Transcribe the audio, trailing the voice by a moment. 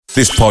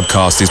This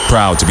podcast is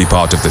proud to be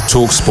part of the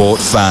TalkSport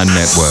Fan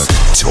Network.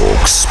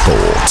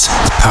 TalkSport.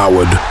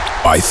 Powered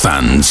by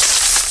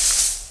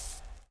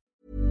fans.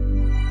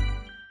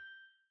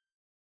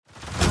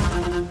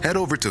 Head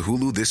over to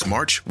Hulu this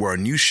March, where our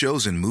new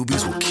shows and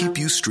movies will keep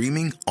you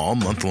streaming all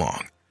month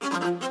long.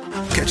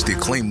 Catch the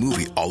acclaimed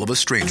movie All of Us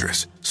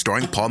Strangers,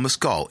 starring Paul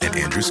Mescal and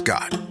Andrew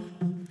Scott.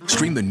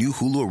 Stream the new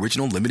Hulu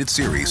original limited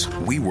series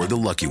We Were the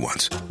Lucky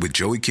Ones with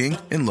Joey King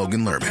and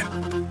Logan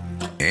Lerman.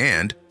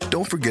 And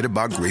don't forget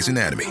about Grey's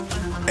Anatomy.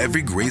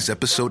 Every Grey's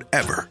episode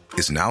ever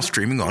is now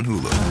streaming on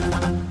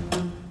Hulu.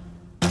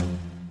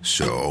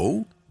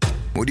 So,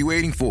 what are you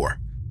waiting for?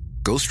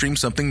 Go stream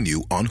something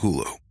new on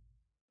Hulu.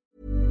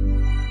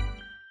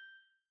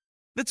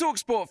 The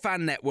TalkSport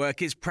Fan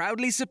Network is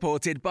proudly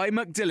supported by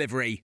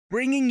McDelivery,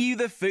 bringing you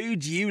the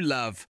food you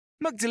love.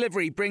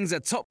 McDelivery brings a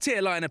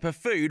top-tier lineup of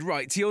food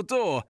right to your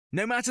door.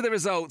 No matter the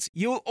result,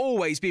 you'll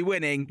always be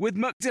winning with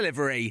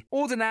McDelivery.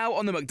 Order now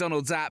on the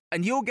McDonald's app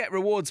and you'll get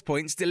rewards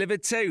points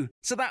delivered too.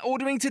 So that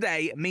ordering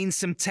today means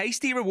some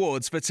tasty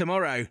rewards for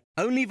tomorrow.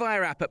 Only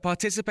via app at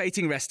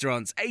participating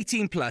restaurants.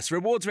 18 plus.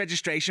 Rewards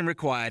registration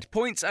required.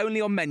 Points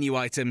only on menu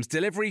items.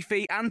 Delivery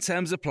fee and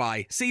terms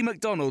apply. See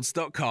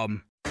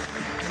mcdonalds.com.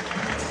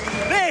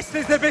 This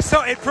is the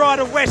Besotted Pride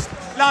of West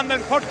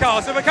London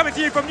podcast, and we're coming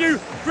to you from New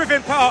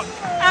Griffin Park.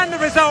 And the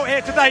result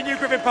here today, New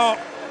Griffin Park: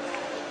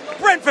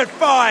 Brentford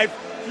 5,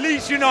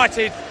 Leeds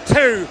United 2.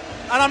 And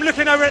I'm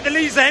looking over at the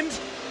Leeds end,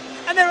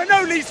 and there are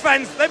no Leeds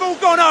fans. They've all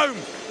gone home.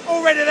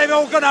 Already they've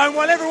all gone home,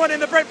 while everyone in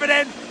the Brentford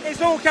end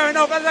is all carrying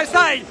off, as they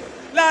say,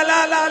 la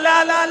la la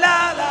la la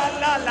la la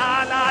la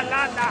la la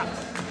la la.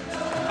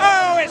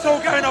 Oh, it's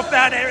all going off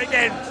down here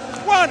again.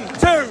 1, 2,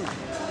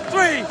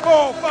 3,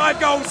 4, 5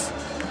 goals.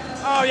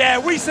 Oh yeah,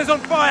 Weiser's on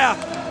fire.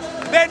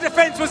 Their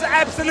defence was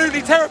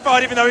absolutely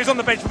terrified, even though he was on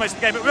the bench for most of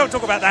the game, but we won't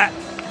talk about that.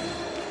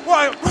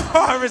 What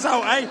a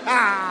result, eh?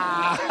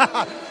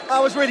 I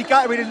was really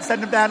gutted we didn't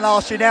send them down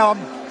last year. Now,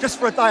 just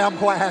for a day, I'm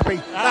quite happy.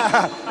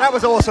 That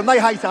was awesome. They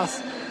hate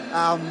us.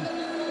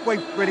 We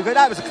really good.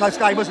 That was a close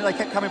game, wasn't it? They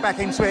kept coming back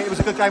into it. It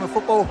was a good game of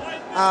football.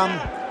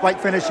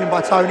 Great finishing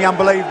by Tony,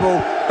 unbelievable.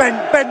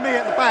 Ben Mee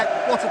at the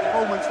back. What a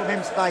performance from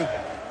him today.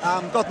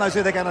 God knows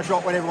who they're going to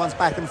drop when everyone's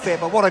back and fit,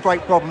 but what a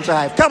great problem to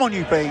have. Come on,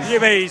 you bees. You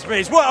bees.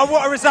 What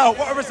a result.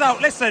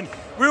 Listen,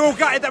 we were all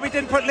gutted that we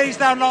didn't put Leeds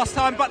down last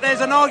time, but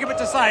there's an argument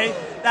to say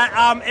that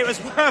it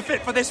was worth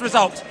it for this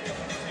result.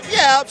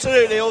 Yeah,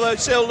 absolutely, although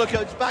still look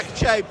at it's back in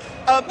shape.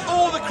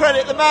 All the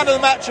credit, the man of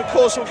the match, of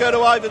course, will go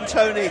to Ivan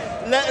Toney.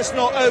 Let us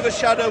not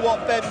overshadow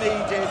what Ben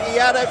Mee did. He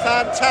had a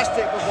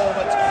fantastic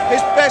performance.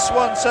 His best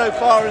one so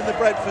far in the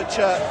Brentford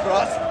shirt for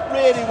us.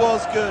 Really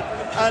was good.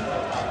 And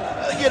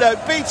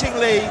beating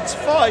Leeds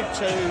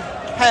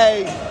 5-2.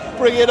 Hey,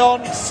 bring it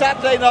on.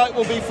 Saturday night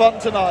will be fun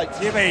tonight.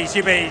 You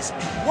bees.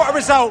 What a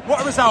result.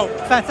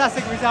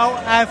 Fantastic result,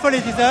 fully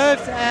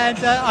deserved. And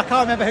I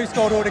can't remember who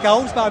scored all the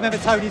goals, but I remember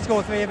Tony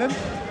scored 3 of them.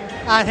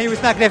 And he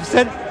was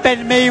magnificent.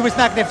 Ben Mee was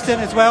magnificent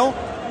as well.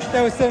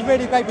 There were some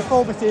really great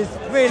performances.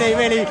 Really,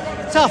 really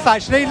tough,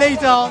 actually.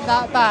 Leeds aren't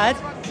that bad.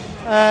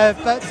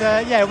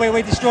 But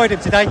we destroyed him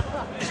today.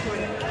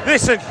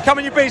 Listen, come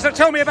on, you bees.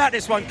 Tell me about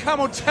this one.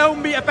 Come on, tell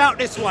me about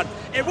this one.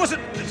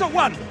 It's not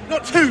 1,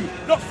 not 2,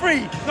 not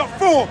 3, not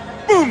 4.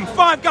 Boom,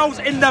 5 goals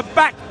in the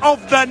back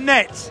of the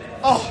net.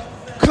 Oh,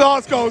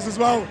 class goals as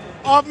well.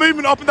 Our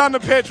movement up and down the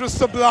pitch was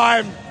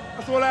sublime.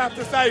 That's all I have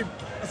to say.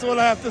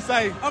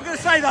 I'm going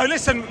to say, though,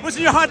 listen,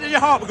 wasn't your heart in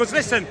your heart? Because,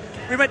 listen,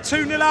 we went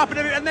 2-0 up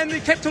and then we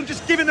kept on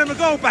just giving them a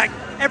goal back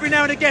every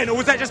now and again. Or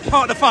was that just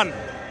part of the fun?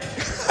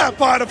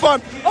 Part of the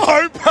fun.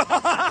 I hope.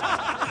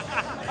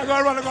 I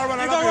gotta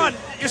run.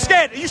 You're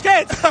scared? Are you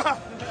scared?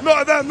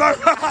 Not of them, no.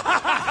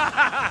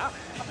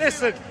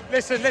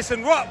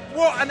 Listen.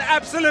 What an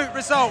absolute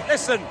result.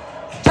 Listen,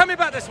 tell me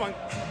about this one.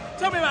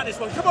 Come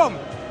on.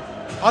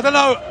 I don't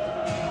know.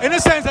 In a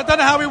sense, I don't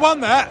know how we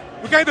won that.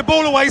 We gave the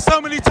ball away so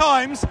many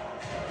times,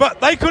 but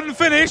they couldn't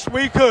finish.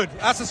 We could.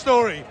 That's the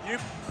story.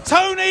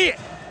 Tony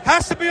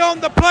has to be on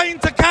the plane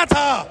to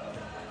Qatar.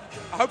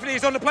 Hopefully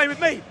he's on the plane with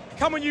me.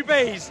 Come on, you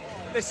bees.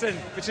 Listen,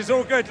 which is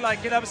all good,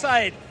 like I'm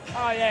saying.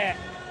 Oh, yeah.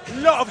 A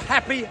lot of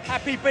happy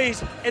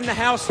bees in the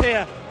house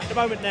here at the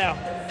moment now.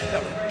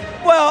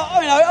 Well,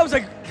 it was a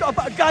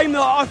game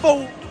that I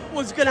thought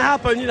was going to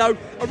happen, a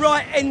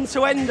right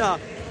end-to-ender.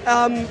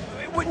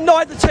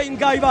 Neither team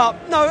gave up.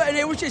 No, and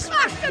it was just...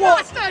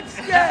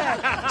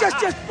 Yeah,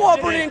 just what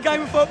a brilliant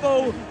game of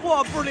football.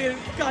 What a brilliant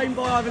game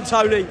by Ivan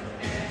Toney.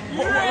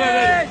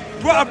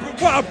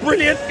 What a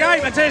brilliant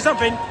game. I tell you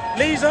something,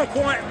 Leeds are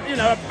quite,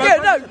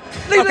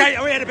 Okay,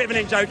 we had a bit of an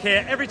in-joke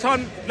here. Every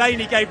time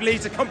Laney gave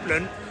Leeds a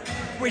compliment,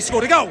 we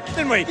scored a goal,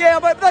 didn't we? Yeah,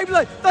 but they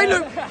look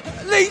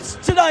Leeds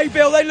today,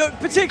 Bill. They look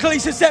particularly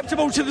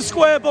susceptible to the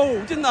square ball,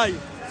 didn't they?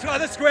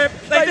 The square,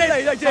 they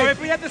did. So if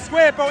we had the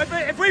square ball,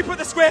 if we put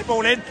the square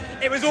ball in,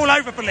 it was all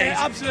over for Leeds.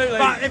 Yeah, absolutely.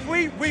 But if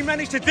we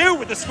managed to deal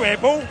with the square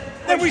ball,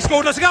 then we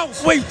scored lots of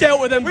goals. We've dealt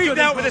with them. We've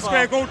dealt with the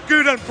square ball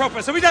good and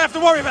proper, so we don't have to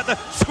worry about the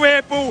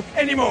square ball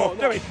anymore,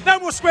 do we? No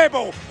more square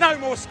ball.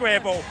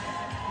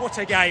 What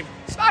a game.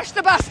 Smash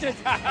the bastard.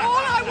 All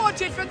I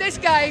wanted from this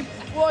game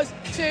was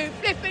to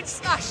flip and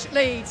smash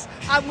Leeds.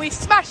 And we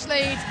smashed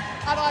Leeds.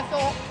 And I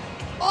thought,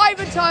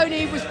 Ivan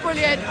Toney was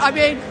brilliant. I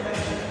mean,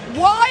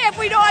 why have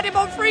we not had him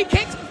on free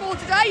kicks before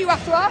today, you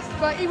have to ask?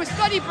 But he was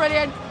bloody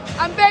brilliant.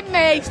 And Ben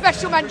Mee,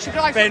 special mention.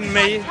 Ben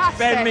Mee.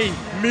 Outstanding.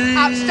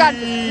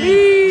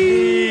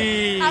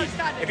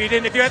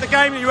 Outstanding. If you were at the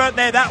game and you weren't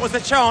there, that was the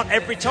chant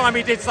every time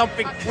he did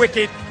something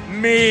wicked.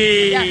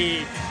 Me.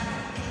 Yeah.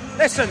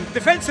 Listen,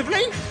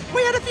 defensively,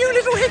 we had a few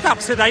little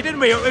hiccups today,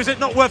 didn't we? Or is it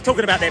not worth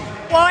talking about them?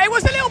 Well, it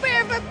was a little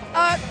bit of a...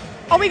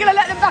 are we going to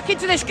let them back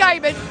into this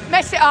game and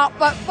mess it up?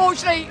 But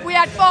fortunately, we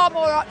had far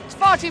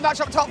too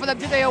much up top for them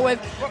to deal with.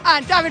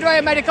 And David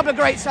Raya made a couple of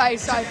great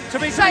saves. So to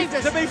be fair,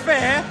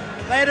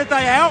 they had a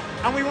day out,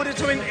 and we wanted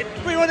them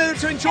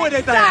to enjoy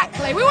their day out.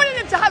 Exactly. We wanted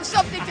them to have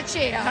something to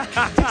cheer,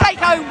 to take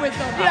home with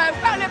them. You know,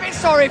 felt a little bit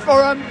sorry for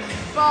them.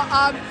 But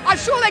I'm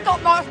sure they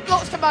got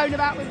lots to moan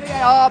about with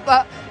VAR,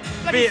 but...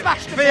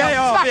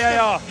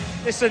 VAR.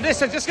 Listen,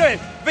 just go in.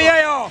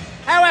 VAR.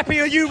 How happy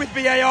are you with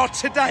VAR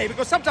today?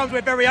 Because sometimes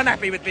we're very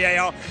unhappy with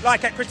VAR,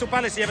 like at Crystal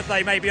Palace the other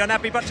day, maybe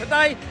unhappy, but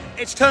today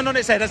it's turned on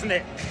its head, hasn't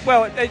it?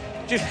 Well, it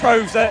just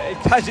proves that it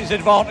has its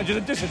advantages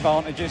and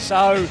disadvantages.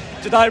 So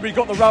today we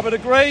got the rub of the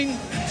green.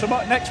 So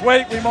next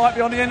week we might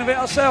be on the end of it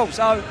ourselves.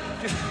 So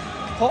just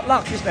hot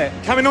luck, isn't it?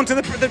 Coming on to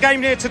the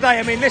game here today,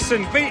 I mean,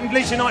 listen, beating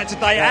Leeds United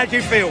today, How do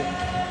you feel?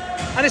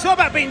 And it's not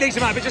about beating Leeds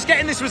United, but just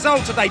getting this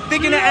result today,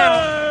 digging it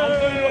out,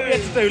 and doing what we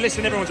had to do.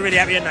 Listen, everyone's really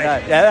happy, aren't they?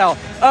 Yeah, they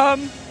are.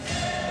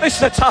 This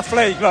is a tough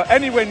league. Look,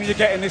 any win you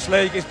get in this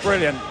league is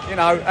brilliant, you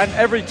know, and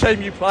every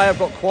team you play have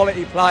got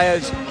quality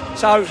players.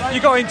 So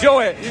you've got to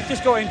enjoy it. You've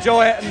just got to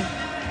enjoy it.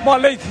 And my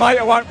Leeds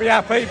mate won't be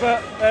happy,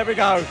 but there we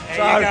go.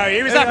 There you go.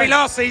 He was happy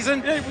last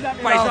season. Yeah, he was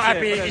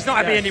happy but he's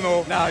not happy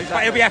anymore. No, exactly.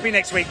 But he'll be happy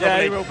next week, probably.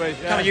 Yeah, he will be.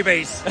 Yeah. Come on, you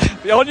bees.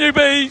 On you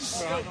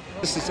bees.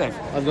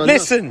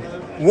 Listen,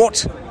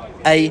 what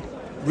a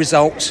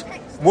result.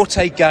 What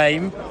a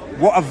game.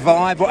 What a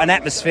vibe. What an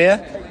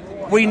atmosphere.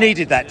 We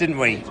needed that, didn't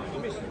we?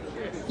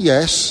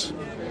 Yes.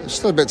 It's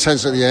still a bit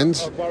tense at the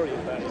end.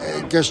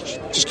 It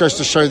just goes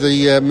to show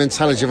the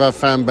mentality of our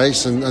fan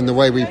base and the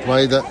way we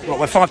play. That what,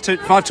 we're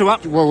 5-2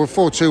 up? Well, we're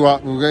 4-2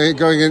 up. We're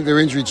going into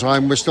injury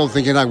time. We're still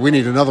thinking, we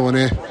need another one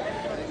here.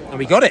 And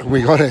we got it.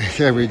 We got it.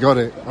 Yeah, we got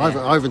it.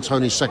 Ivan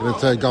Toney's second and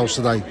third goals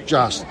today.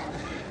 Just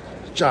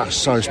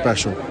so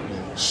special.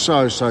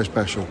 So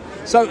special.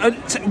 So,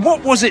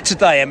 what was it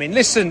today? I mean,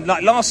 listen,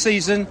 like last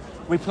season,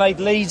 we played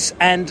Leeds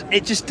and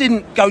it just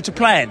didn't go to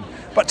plan.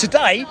 But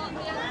today,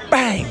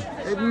 bang!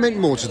 It meant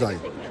more today.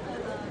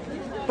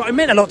 But it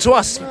meant a lot to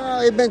us.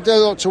 It meant a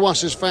lot to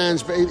us as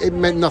fans, but it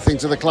meant nothing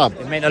to the club.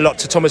 It meant a lot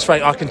to Thomas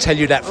Frank. I can tell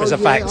you that as a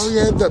fact. Oh,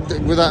 yeah,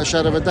 without a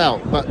shadow of a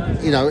doubt.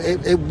 But, you know,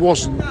 it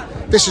wasn't...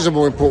 This is a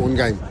more important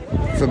game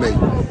for me.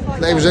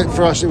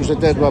 For us, it was a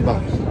dead rubber.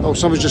 Oh,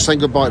 someone's just saying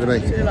goodbye to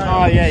me.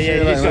 Oh,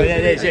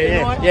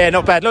 yeah,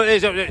 not bad. Look,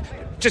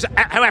 just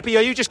how happy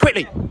are you? Just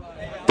quickly.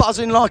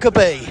 Buzzing like a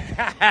bee.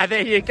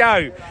 There you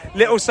go.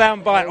 Little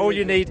soundbite. All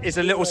you need is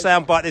a little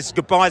soundbite. There's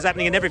goodbyes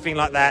happening and everything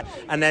like that.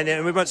 And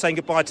then we weren't saying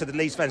goodbye to the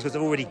Leeds fans because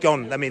they've already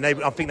gone. I mean, I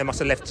think they must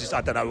have left. Just,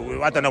 I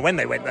don't know when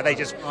they went, but they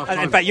just.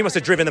 In fact, you must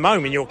have driven them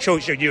home in your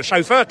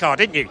chauffeur car,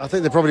 didn't you? I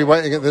think they're probably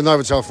waiting at the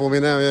Novotel for me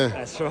now. Yeah.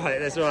 That's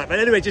right. But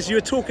anyway, just you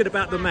were talking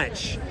about the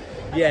match.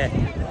 Yeah.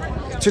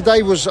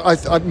 Today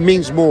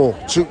means more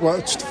to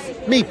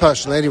me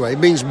personally. Anyway, it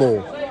means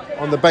more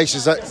on the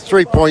basis that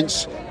 3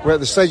 points. We're at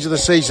the stage of the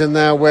season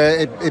now where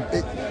it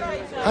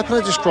how can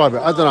I describe it?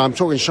 I don't know. I'm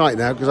talking shite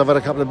now because I've had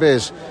a couple of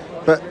beers.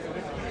 But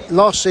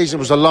last season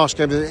was the last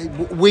game.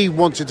 We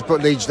wanted to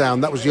put Leeds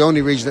down. That was the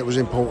only reason it was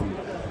important.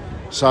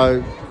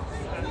 So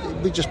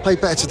we just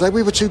played better today.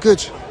 We were too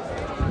good.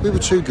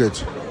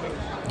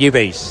 You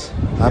bees.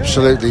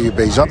 Absolutely, you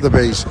bees. Up the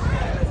bees.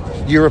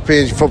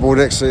 European football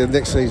next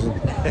season.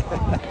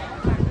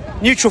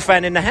 Neutral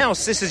fan in the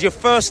house. This is your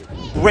first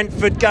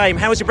Brentford game.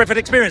 How was your Brentford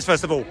experience,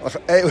 first of all?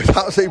 It was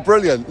absolutely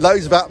brilliant.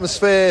 Loads of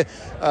atmosphere,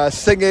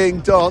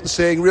 singing,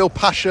 dancing, real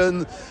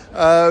passion.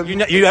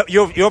 You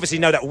obviously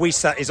know that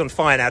Wiesa is on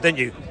fire now, don't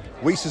you?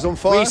 Wiesa's on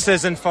fire?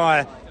 Wiesa's on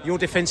fire. Your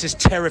defence is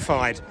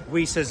terrified.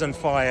 Wiesa's on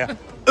fire.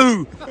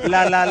 Ooh,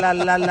 la la la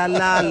la la la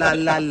la la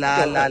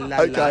la la.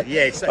 Okay.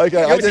 Yes.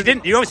 Okay.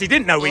 You obviously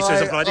didn't know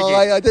Wiesa's on fire, did you?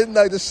 I didn't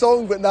know the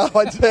song, but now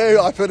I do.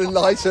 I feel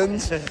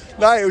enlightened.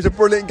 No, it was a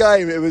brilliant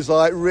game. It was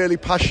like really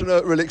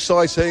passionate, really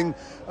exciting,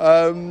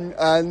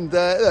 and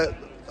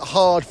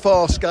hard,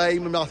 fast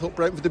game. And I thought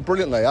Brentford did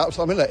brilliantly. It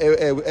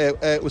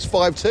was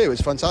 5-2.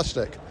 It's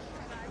fantastic.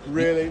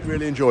 Really,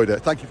 really enjoyed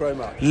it. Thank you very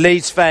much.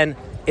 Leeds fan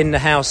in the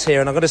house here,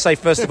 and I'm going to say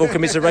first of all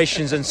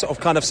commiserations and sort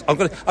of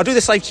I'll do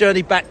the safe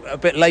journey back a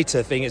bit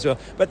later thing as well,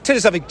 but tell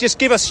us something, just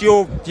give us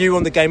your view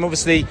on the game.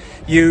 Obviously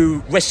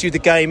you rescued the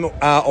game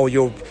or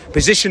your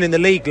position in the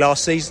league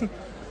last season,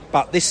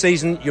 but this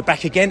season you're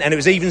back again, and it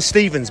was even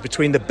Stevens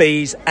between the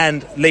Bees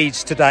and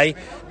Leeds today,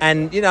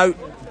 and you know,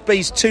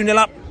 Bees 2-0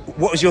 up.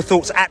 What was your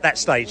thoughts at that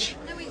stage?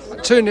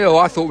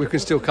 2-0, I thought we could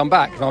still come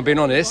back, if I'm being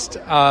honest.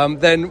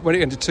 Then when it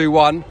went to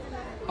 2-1,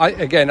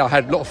 I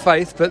had a lot of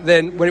faith, but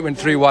then when it went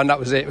 3-1, that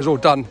was it. It was all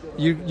done.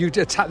 You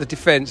attack the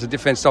defence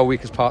is our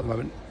weakest part at the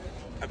moment.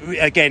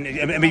 Again,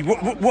 I mean,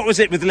 what was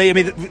it with Lee? I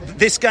mean,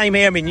 this game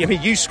here, I mean,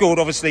 you scored,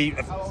 obviously,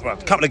 a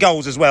couple of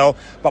goals as well,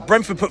 but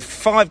Brentford put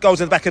 5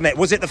 goals in the back of the net.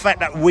 Was it the fact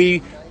that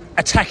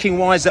attacking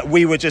wise, that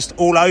we were just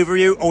all over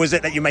you, or is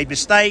it that you made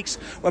mistakes?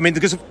 I mean,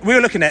 because we were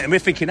looking at it and we're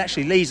thinking,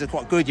 actually, Leeds are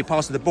quite good. You're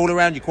passing the ball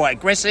around, you're quite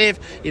aggressive.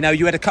 You know,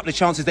 you had a couple of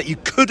chances that you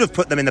could have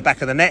put them in the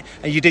back of the net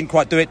and you didn't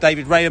quite do it.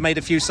 David Raya made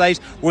a few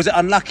saves. Was it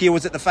unlucky, or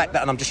was it the fact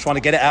that, and I'm just trying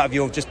to get it out of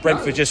you, just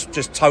Brentford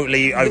just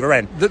totally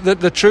overran?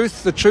 The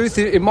truth,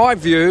 in my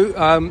view,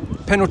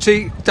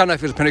 penalty. Don't know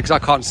if it was a penalty because I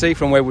can't see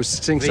from where we're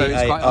sitting. So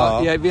it's quite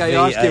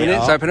VAR's giving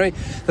it. So penalty.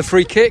 The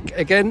free kick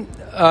again.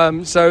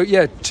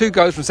 2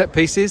 goals from set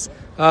pieces.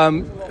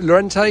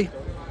 Llorente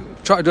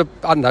tried to,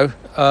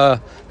 a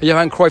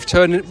Johan Cruyff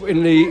turn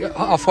in the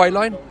halfway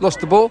line,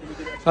 lost the ball.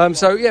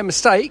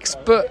 Mistakes,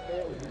 but,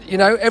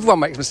 everyone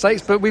makes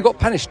mistakes, but we got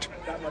punished.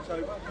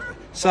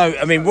 So,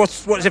 I mean,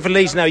 what's it for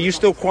Leeds now? Are you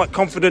still quite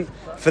confident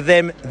for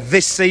them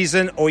this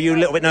season, or are you a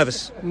little bit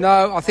nervous?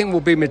 No, I think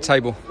we'll be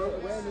mid-table.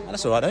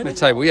 That's all right, don't it?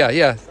 Mid-table,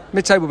 yeah.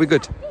 Mid-table will be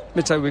good.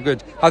 Mid-table will be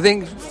good. I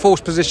think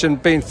false position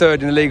being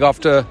third in the league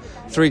after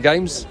 3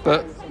 games,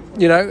 but,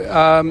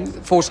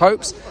 false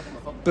hopes.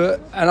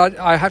 And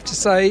I have to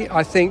say,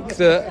 I think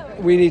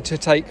that we need to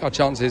take our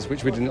chances,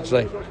 which we didn't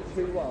today.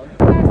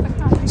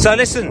 So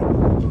listen,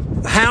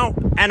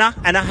 Anna,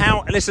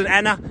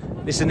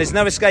 there's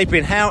no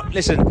escaping. How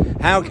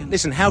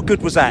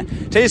good was that?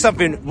 Tell you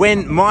something,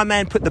 when my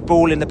man put the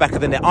ball in the back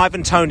of the net,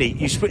 Ivan Toney,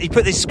 he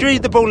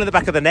screwed the ball in the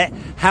back of the net.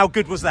 How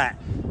good was that?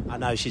 I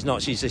know she's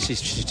not. She's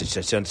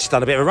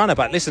done a bit of a runner.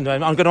 But listen,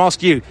 I'm going to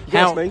ask you,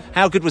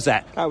 how good was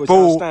that? That was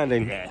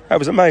outstanding. Yeah. That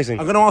was amazing.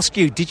 I'm going to ask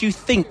you, did you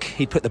think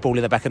he put the ball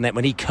in the back of the net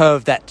when he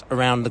curved that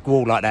around the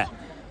wall like that?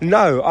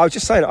 No, I was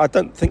just saying, I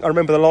don't think I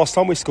remember the last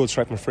time we scored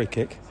straight from a free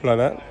kick like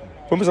that.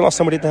 When was the last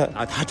time we did that?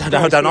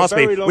 Don't ask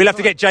me. We'll have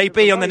to get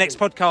JB on the next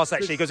podcast,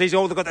 actually, because he's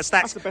all got the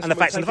stats and the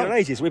facts and the facts.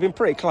 Ages. We've been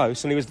pretty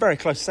close, and he was very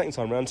close the second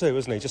time round too,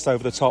 wasn't he? Just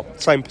over the top,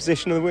 same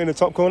position in the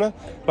top corner,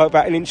 like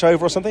about an inch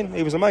over or something.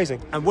 He was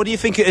amazing. And what do you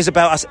think it is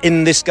about us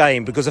in this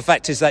game? Because the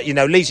fact is that,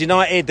 Leeds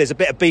United, there's a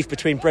bit of beef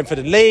between Brentford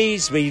and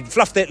Leeds. We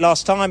fluffed it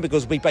last time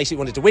because we basically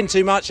wanted to win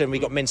too much, and we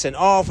got men sent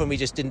off, and we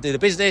just didn't do the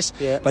business.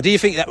 Yeah. But do you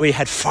think that we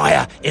had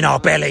fire in our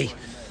belly?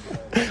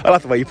 I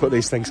love the way you put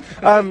these things.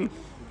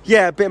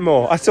 Yeah, a bit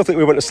more. I still think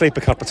we went to sleep a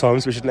couple of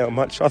times, which isn't that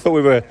much. I thought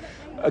we were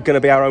going to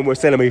be our own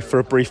worst enemy for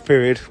a brief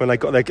period when they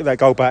got that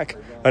goal back,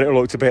 and it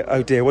looked a bit,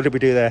 oh dear, what did we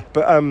do there?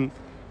 But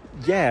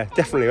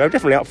definitely, they were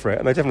definitely up for it,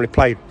 and they definitely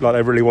played like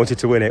they really wanted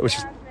to win it, which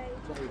is.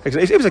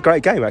 It was a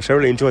great game, actually. I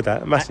really enjoyed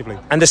that massively.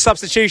 And the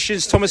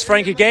substitutions, Thomas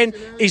Frank again,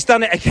 he's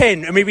done it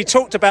again. I mean, we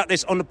talked about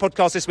this on the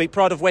podcast this week,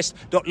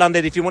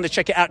 prideofwest.london. If you want to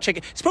check it out, check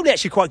it. It's probably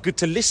actually quite good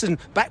to listen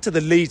back to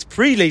the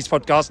pre-Leeds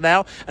podcast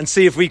now and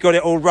see if we got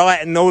it all right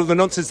and all the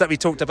nonsense that we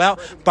talked about.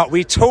 But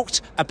we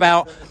talked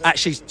about,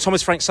 actually,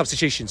 Thomas Frank's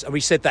substitutions. And we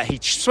said that he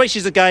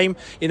switches the game,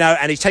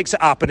 and he takes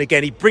it up. And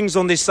again, he brings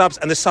on these subs,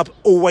 and the subs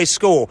always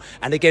score.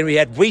 And again, we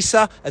had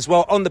Wieser as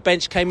well on the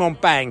bench, came on,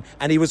 bang,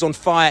 and he was on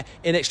fire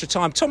in extra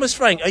time. Thomas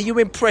Frank, are you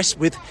impressed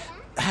with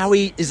how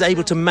he is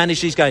able to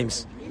manage these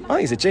games? I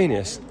think he's a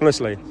genius,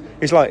 honestly.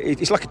 It's like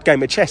a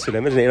game of chess with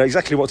him, isn't it? He knows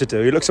exactly what to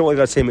do. He looks at what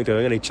the other team are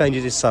doing and he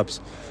changes his subs.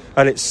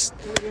 And it's,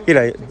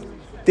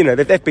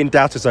 they've been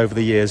doubters over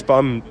the years,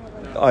 but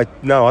I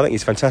think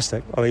he's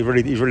fantastic. I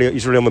mean, he's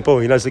really on the ball.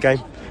 He knows the game,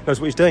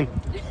 knows what he's doing.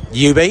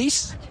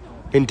 UBs?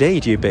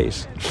 Indeed,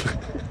 UBs.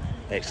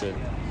 Excellent.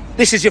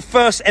 This is your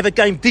first ever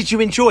game. Did you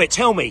enjoy it?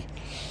 Tell me.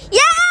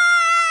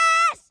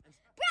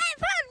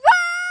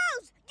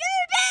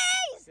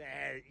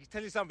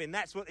 Tell you something,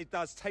 that's what it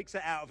does, takes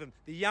it out of them.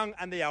 The young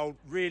and the old,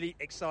 really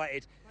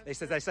excited.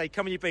 They say,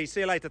 come on, you be. See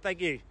you later. Thank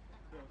you.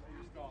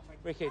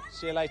 Wicked.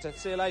 See you later.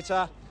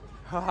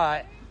 All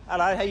right.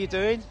 Hello, how you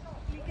doing?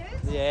 You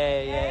good?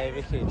 Yeah,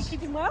 wicked. You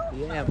keeping well?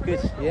 Yeah, I'm good.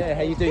 Yeah,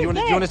 how you doing? You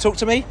want to talk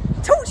to me?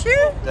 Talk to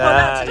you?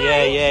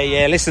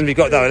 Yeah. Listen,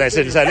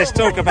 let's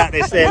talk about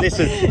this there.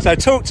 Listen, so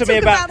talk to me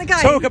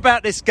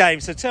about this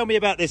game. So tell me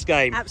about this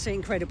game. Absolutely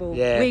incredible.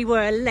 Yeah. We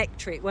were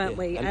electric, weren't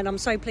we? And I'm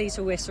so pleased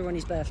for Wissa on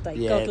his birthday.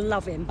 Yeah. God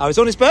love him. Oh, it's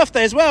on his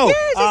birthday as well.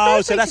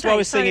 Yeah, so that's why I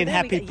was singing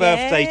happy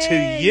birthday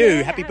to you.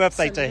 Yeah, happy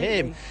birthday to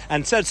him.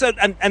 And so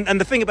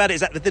the thing about it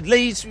is that the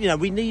Leeds,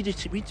 we needed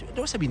to. I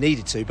don't say we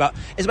needed to, but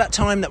it's about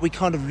time that we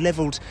kind of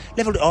leveled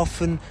it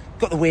off and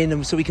got the win,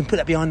 and so we can put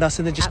that behind us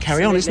and then just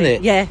carry on, isn't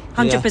it? Yeah,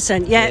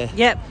 100%.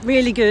 Yeah,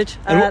 really good.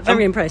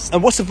 Very impressed.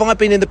 And what's the vibe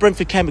been in the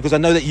Brentford camp? Because I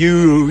know that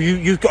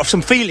you've got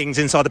some feelings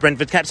inside the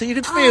Brentford camp, so you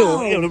can feel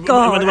when they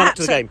run up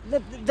to the game.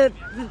 The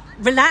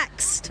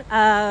relaxed,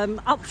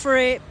 up for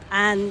it,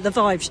 and the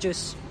vibe's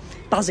just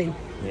buzzing.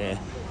 Yeah.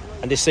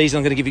 And this season,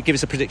 I'm going to give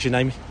us a prediction,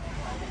 Amy.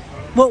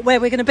 Where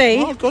we're going to be?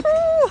 Oh, God.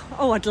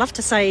 Oh, I'd love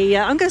to say,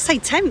 I'm going to say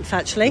 10th,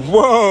 actually.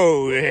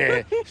 Whoa,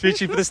 yeah.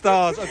 Reaching for the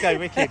stars. Okay,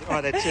 wicked.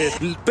 Right then, cheers.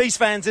 Beast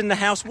fans in the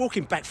house,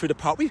 walking back through the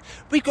park.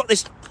 We've got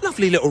this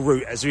lovely little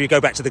route as we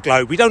go back to the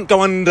Globe. We don't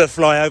go under the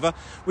flyover.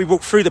 We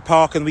walk through the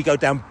park and we go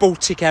down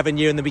Baltic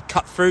Avenue and then we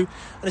cut through.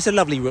 And it's a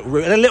lovely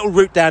route. And a little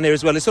route down here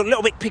as well. It's sort of a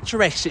little bit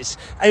picturesque. It's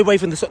away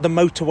from the sort of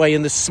the motorway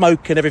and the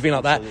smoke and everything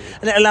like that.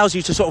 And it allows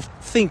you to sort of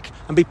think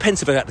and be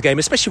pensive about the game,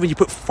 especially when you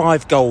put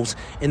 5 goals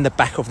in the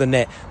back of the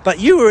net. But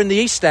you were in the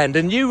East Stand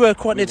and you were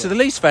quite near to the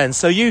Leeds fans,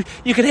 so you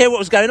could hear what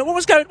was going on. What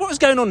was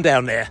going on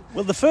down there?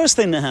 Well, the first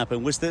thing that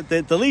happened was that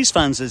the Leeds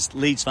fans, as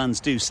Leeds fans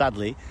do,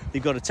 sadly,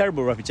 they've got a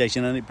terrible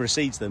reputation and it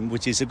precedes them,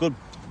 which is a good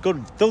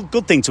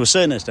thing to a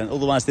certain extent.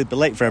 Otherwise, they'd be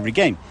late for every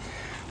game.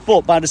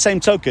 But by the same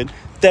token,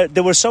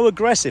 they were so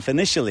aggressive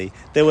initially.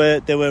 They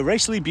were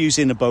racially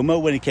abusing Abomo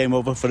when he came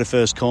over for the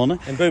first corner.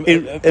 And Brian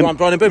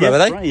Mbeumo, were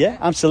they? Right, yeah,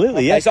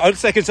 absolutely. Okay,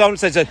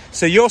 yeah.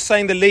 So you're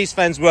saying the Leeds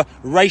fans were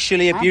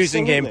racially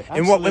abusing him?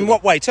 In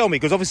what way? Tell me,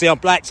 because obviously I'm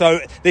black, so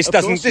this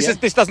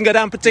doesn't go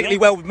down particularly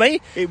well with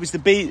me. It was the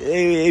B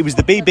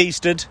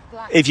beasted.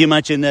 If you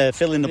imagine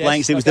fill in the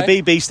blanks, it was the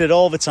B beasted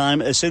all the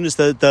time. As soon as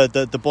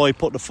the boy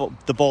put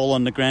the ball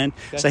on the ground,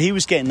 so he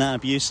was getting that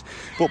abuse.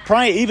 But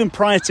even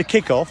prior to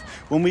kickoff,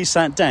 when we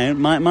sat down,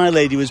 my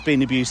lady was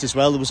being abused as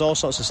well. There was all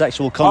sorts of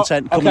sexual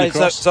content coming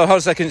across. So hold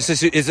a second.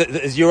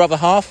 Is your other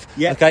half?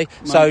 Yeah. Okay.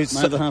 My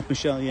other half,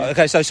 Michelle. Yeah.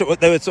 Okay. So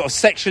they were sort of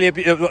sexually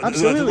abused.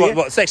 Absolutely.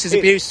 What sexist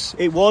abuse?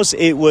 It was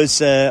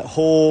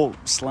whore,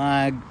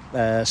 slag,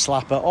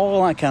 slapper,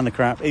 all that kind of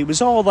crap. It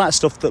was all that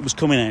stuff that was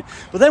coming out.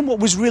 But then what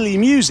was really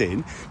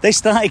amusing, they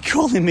started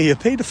calling me a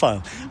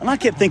paedophile, and I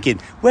kept thinking,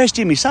 where's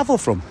Jimmy Savile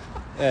from?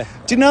 Yeah.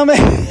 Do you know what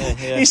I mean?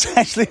 Yeah. He's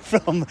actually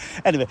from...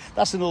 Anyway,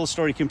 that's another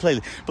story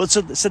completely. But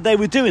so they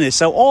were doing it.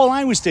 So all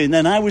I was doing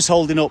then, I was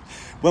holding up...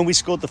 When we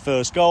scored the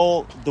first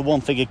goal, the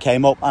one finger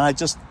came up, and I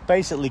just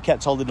basically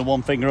kept holding the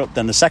one finger up.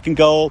 Then the second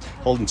goal,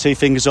 holding 2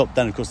 fingers up.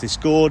 Then, of course, they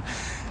scored.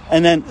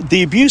 And then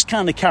the abuse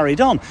kind of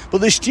carried on. But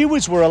the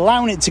stewards were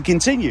allowing it to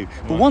continue.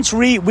 But once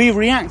we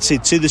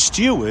reacted to the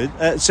steward,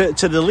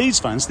 to the Leeds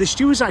fans, the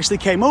stewards actually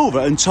came over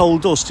and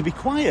told us to be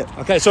quiet.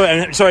 Okay,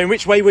 sorry, in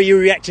which way were you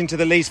reacting to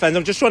the Leeds fans?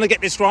 I'm just trying to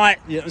get this right.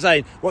 You know what I'm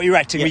saying? What are you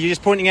reacting? Yeah. Were you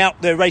just pointing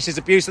out the racist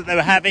abuse that they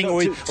were having, or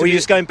were you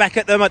just going back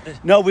at them?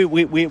 No, we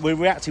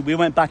reacted. We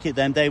went back at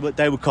them. They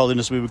were calling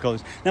us, we were calling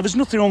us. Now, there's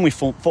nothing wrong with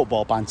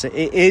football banter.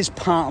 It is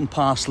part and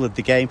parcel of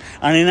the game.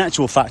 And in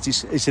actual fact,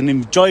 it's an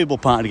enjoyable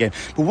part of the game.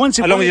 But once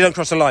as long as you don't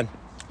cross the line.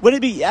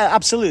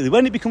 Absolutely.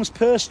 When it becomes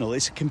personal,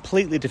 it's a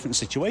completely different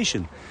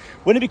situation.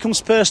 When it becomes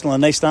personal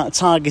and they start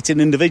targeting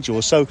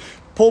individuals, so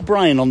Paul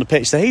Bryan on the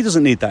pitch, so he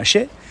doesn't need that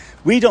shit.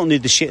 We don't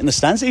need the shit in the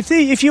stands. If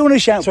you want to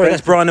shout... Sorry,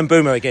 that's Bryan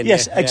Mbeumo again.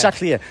 Yes, yeah.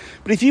 Exactly, yeah.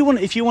 But if you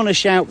want to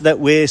shout that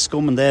we're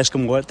scum and they're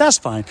scum, that's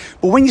fine.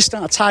 But when you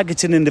start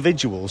targeting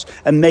individuals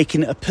and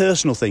making it a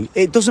personal thing,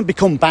 it doesn't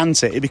become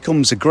banter, it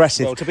becomes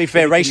aggressive. Well, to be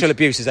fair, racial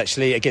abuse is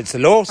actually against the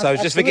law, so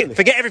just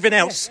forget everything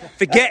else.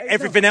 Forget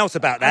everything else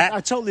about that.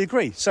 I totally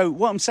agree. So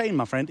what I'm saying,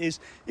 my friend, is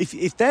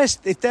if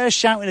they're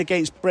shouting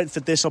against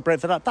Brentford this or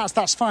Brentford that,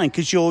 that's fine,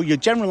 because you're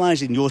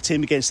generalising your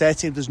team against their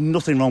team. There's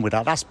nothing wrong with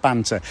that. That's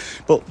banter.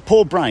 But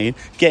Paul Bryan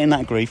getting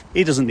that grief,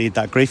 he doesn't need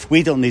that grief.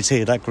 We don't need to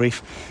hear that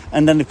grief.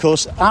 And then, of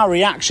course, our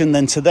reaction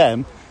then to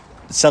them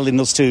selling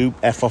us to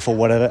F off or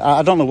whatever.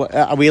 I don't know.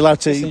 Are we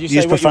allowed to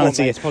use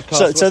profanity?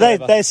 So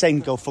they're saying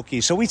go fuck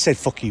you. So we said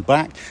fuck you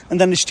back.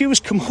 And then the stewards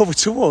come over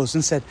to us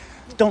and said,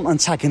 don't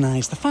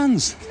antagonise the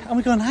fans. And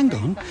we're going, hang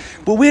on,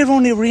 but we're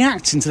only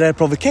reacting to their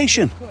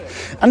provocation.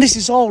 And this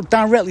is all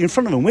directly in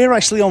front of them. We're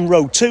actually on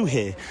row 2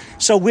 here.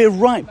 So we're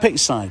right pitch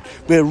side.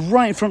 We're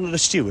right in front of the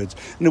stewards.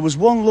 And there was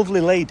one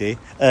lovely lady,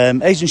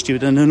 Asian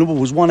steward, and her number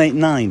was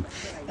 189.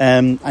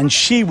 And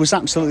she was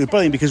absolutely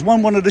brilliant, because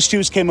when one of the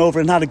stewards came over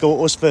and had a go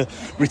at us for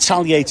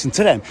retaliating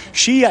to them,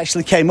 she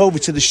actually came over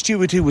to the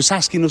steward who was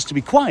asking us to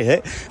be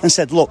quiet and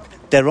said, look,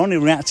 they're only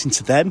reacting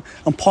to them,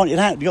 and pointed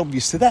out the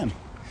obvious to them.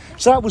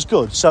 So that was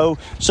good. So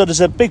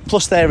there's a big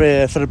plus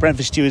there for the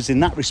Brentford stewards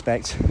in that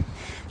respect.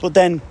 But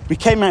then we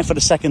came out for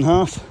the second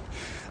half,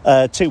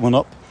 2-1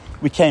 up.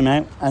 We came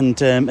out,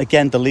 and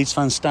again the Leeds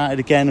fans started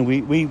again, and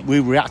we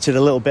reacted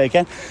a little bit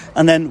again,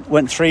 and then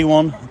went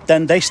 3-1.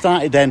 Then they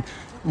started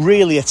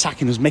really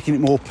attacking us, making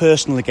it more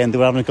personal again. They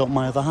were having a go at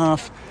my other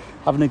half,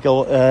 having a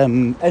go at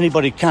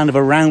anybody kind of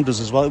around us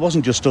as well. It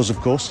wasn't just us, of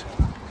course.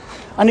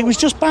 And it was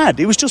just bad.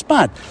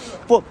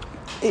 But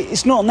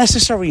it's not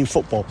necessary in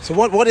football. So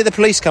why did the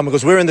police come?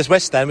 Because we're in this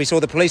West Stand, we saw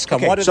the police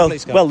come. Okay, why did the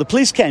police come? Well, the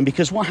police came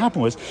because what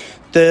happened was,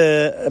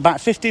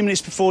 about 15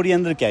 minutes before the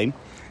end of the game,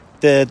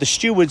 the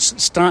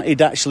stewards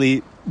started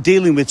actually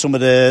dealing with some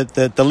of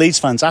the Leeds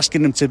fans,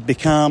 asking them to be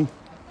calm,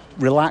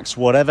 relax,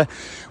 whatever.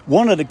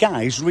 One of the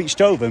guys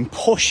reached over and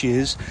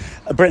pushes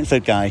a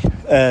Brentford guy,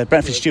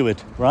 Brentford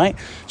steward, right?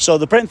 So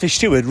the Brentford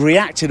steward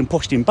reacted and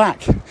pushed him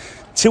back.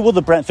 2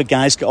 other Brentford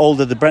guys got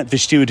hold of the Brentford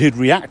steward who'd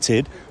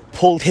reacted,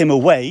 pulled him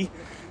away,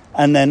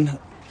 and then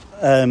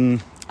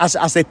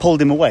as they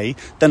pulled him away,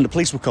 then the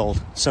police were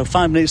called. So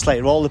 5 minutes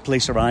later, all the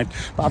police arrived.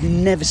 But I've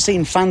never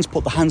seen fans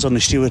put their hands on the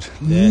steward.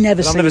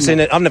 Never seen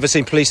it. I've never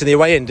seen police in the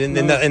away end in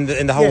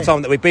the whole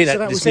time that we've been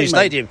at this new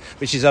stadium,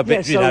 which is a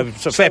bit,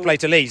 fair play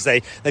to Leeds.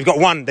 They've got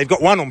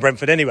one on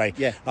Brentford anyway.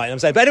 Yeah. Right, I'm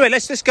saying. But anyway,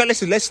 let's go.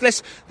 Listen, let's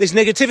this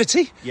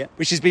negativity,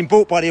 which has been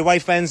brought by the away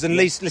fans and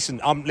Leeds.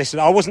 Listen,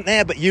 I wasn't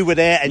there, but you were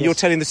there, and you're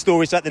telling the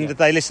stories. So at the end of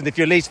the day, listen, if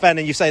you're a Leeds fan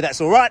and you say that's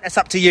all right, that's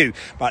up to you.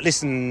 But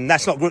listen,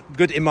 that's not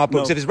good in my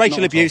books. If there's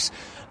racial abuse,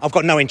 I've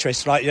got no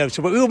interest.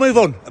 So we'll move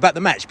on about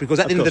the match, because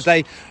at the end of the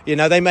day,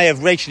 they may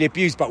have racially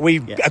abused, but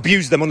we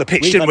abused them on the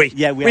pitch, didn't we?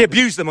 Yeah, we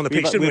abused them on the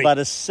pitch, didn't we? We've had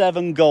a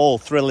 7-goal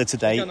thriller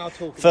today.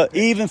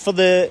 Even for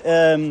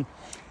the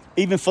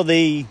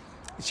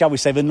shall we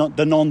say, the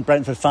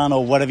non-Brentford fan,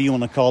 or whatever you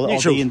want to call it,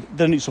 neutral. or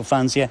the neutral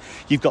fans,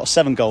 you've got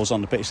 7 goals on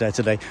the pitch there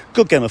today.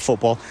 Good game of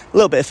football, a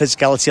little bit of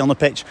physicality on the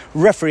pitch.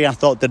 Referee, I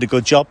thought, did a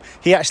good job.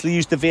 He actually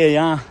used the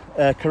VAR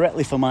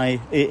correctly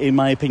in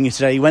my opinion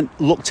today. He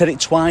looked at it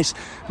twice,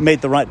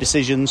 made the right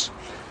decisions,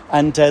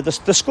 and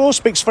the score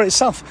speaks for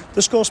itself.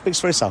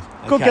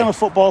 Good game of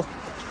football.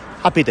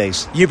 Happy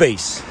days.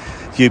 UBs.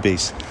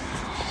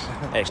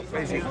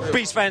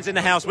 Beast fans in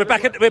the house. We're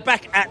back at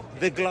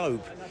the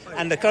Globe.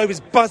 And the Globe is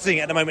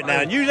buzzing at the moment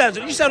now. And you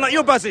sound like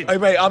you're buzzing. Hey,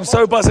 mate, I'm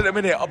so buzzing at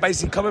the minute. I'm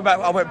basically coming back.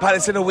 I went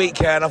Palace in a week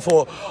here, and I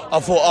thought,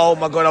 oh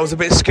my God, I was a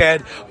bit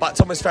scared. But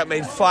Thomas Frank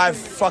made 5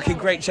 fucking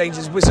great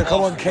changes. Whistle,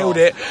 come on, killed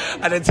it.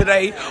 And then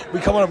today, we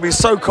come on and we're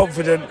so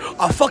confident.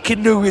 I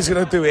fucking knew we was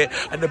going to do it.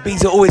 And the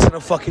Bees are always going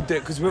to fucking do it,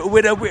 because we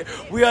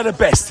are the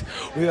best.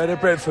 We are the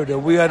Brentford.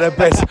 We are the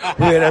best.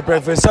 We are the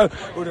Brentford. So,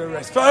 all the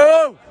rest.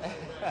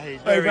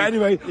 But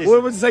anyway, what I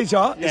want to say,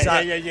 Char, is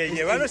that...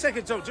 Yeah. Well, a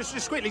second,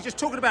 just quickly, just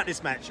talking about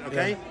this match,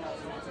 okay? Yeah.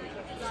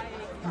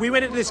 We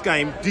went into this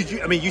game,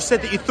 you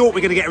said that you thought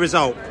we were going to get a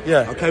result.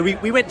 Yeah. Okay,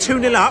 we went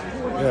 2-0 up.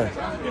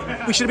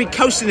 Yeah. We should have been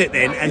coasting it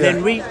then, and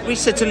then we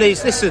said to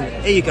Leeds, listen,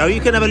 here you go, you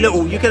can have a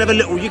little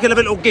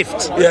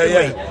gift.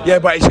 Yeah,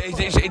 but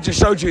it just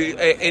showed you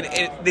in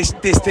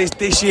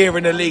this year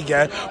in the league,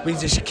 we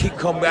just keep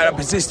coming out of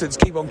persistence,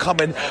 keep on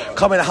coming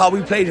how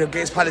we played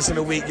against Palace in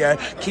the week,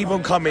 keep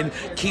on coming,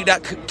 keep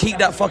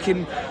that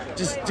fucking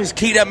just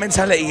keep that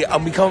mentality,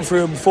 and we come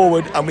through and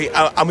forward, and we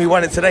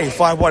won it today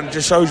 5-1. It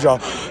just shows you.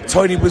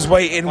 Tony was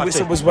waiting,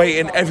 Whistle was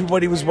waiting,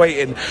 everybody was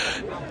waiting.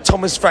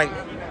 Thomas Frank,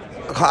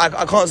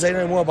 I can't say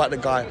no more about the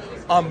guy.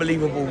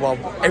 Unbelievable, Rob.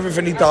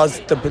 Everything he does,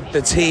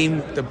 the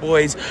team, the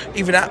boys,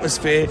 even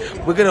atmosphere.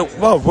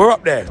 We're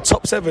up there,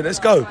 top 7. Let's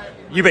go.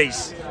 You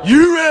bees.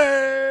 You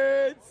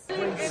Reds.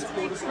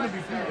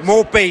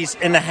 More bees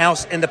in the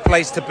house, in the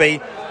place to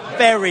be.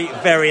 Very,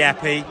 very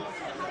happy.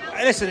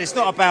 Listen, it's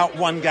not about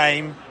one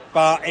game,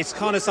 but it's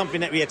kind of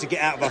something that we had to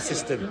get out of our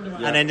system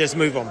and then just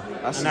move on.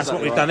 That's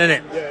what we've done,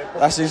 isn't it?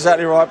 That's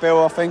exactly right,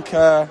 Bill. I think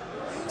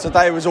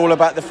today was all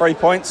about the 3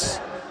 points.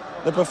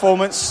 The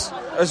performance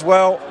as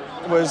well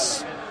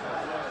was,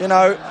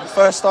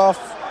 first half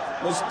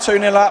was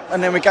 2-0 up,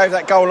 and then we gave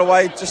that goal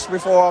away just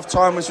before half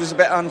time, which was a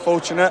bit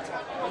unfortunate.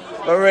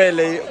 But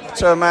really,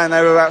 to a man,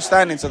 they were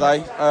outstanding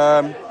today.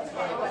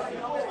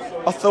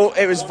 I thought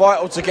it was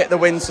vital to get the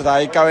win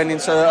today, going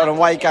into an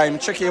away game,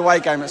 tricky away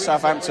game at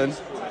Southampton.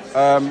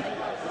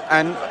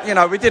 And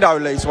we did owe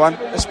Leeds one.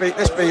 Let's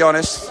be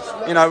honest.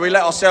 We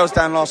let ourselves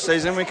down last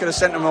season. We could have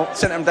sent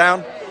them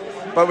down,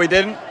 but we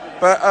didn't.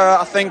 But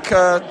I think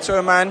to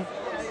a man,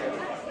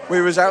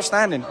 we was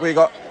outstanding.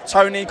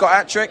 Tony got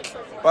hat-trick,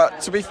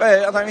 but to be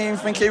fair, I don't even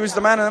think he was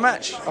the man of the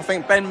match. I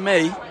think Ben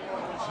Mee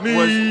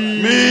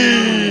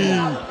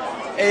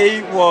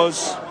he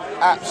was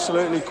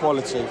absolutely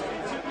quality.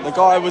 The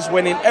guy was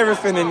winning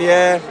everything in the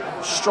air,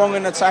 strong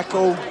in the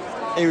tackle.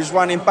 He was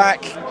running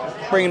back,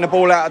 bringing the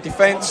ball out of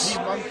defence.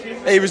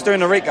 He was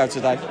doing a Rico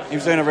today.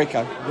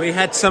 We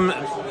had some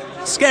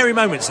scary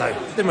moments though,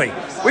 didn't we?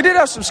 We did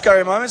have some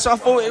scary moments. I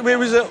thought it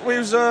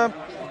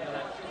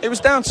was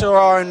down to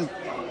our own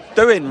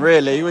doing,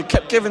 really. We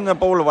kept giving the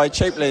ball away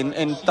cheaply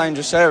in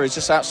dangerous areas,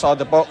 just outside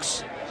the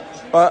box.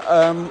 But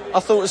I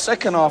thought the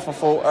second half,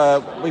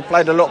 we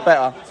played a lot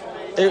better.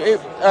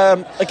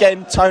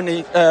 Again,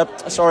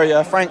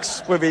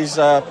 Frank's with his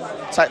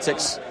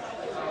tactics,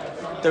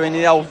 doing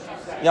the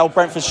old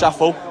Brentford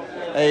shuffle.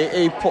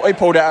 He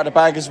pulled it out of the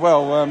bag as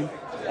well,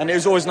 and it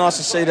was always nice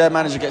to see their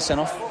manager get sent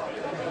off.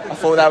 I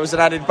thought that was an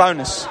added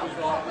bonus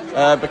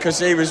because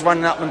he was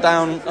running up and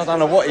down. I don't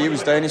know what he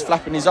was doing. He's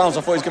flapping his arms.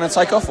 I thought he was going to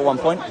take off at one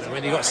point.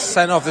 When he got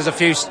sent off, there's a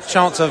few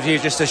chance of you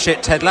just to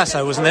shit Ted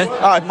Lasso, wasn't there?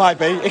 Oh, it might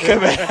be. It could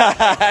be.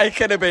 It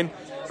could have been.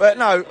 But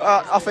no,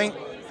 I think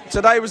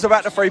today was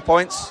about the 3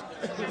 points.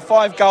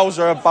 5 goals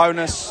are a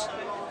bonus.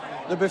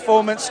 The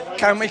performance,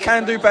 we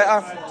can do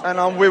better,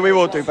 and we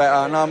will do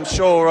better. And I'm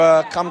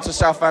sure come to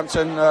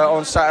Southampton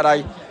on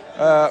Saturday,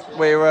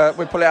 we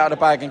pull it out of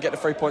the bag and get the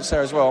 3 points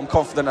there as well. I'm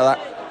confident of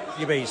that.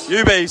 You bees.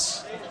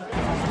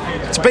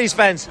 To Bees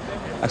fans,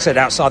 like I said,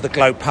 outside the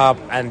Globe pub,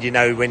 and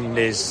when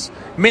there's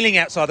milling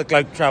outside the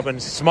Globe pub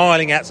and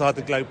smiling outside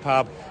the Globe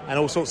pub and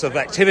all sorts of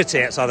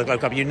activity outside the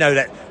Globe pub,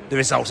 that the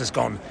result has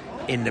gone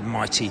in the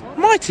mighty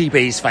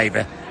Bees'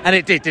 favour. And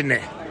it did, didn't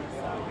it?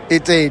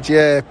 It did,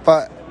 yeah.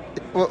 But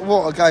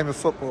what a game of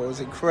football. It was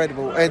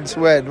incredible, end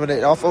to end, wasn't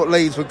it? I thought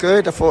Leeds were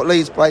good. I thought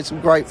Leeds played some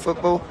great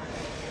football.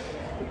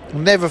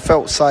 Never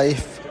felt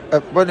safe.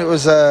 When it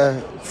was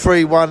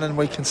 3-1 and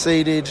we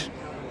conceded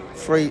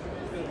 3-2,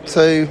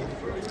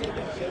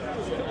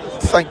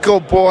 thank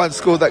God Brian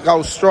scored that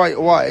goal straight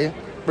away,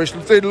 which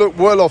did look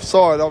well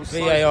offside. I was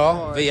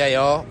VAR.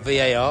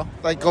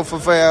 Thank God for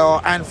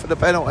VAR and for the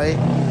penalty.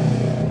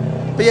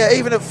 But yeah,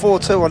 even at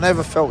 4-2, I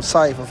never felt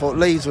safe. I thought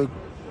Leeds were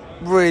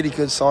really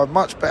good side,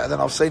 much better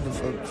than I've seen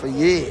them for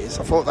years.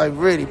 I thought they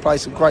really play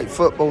some great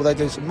football. They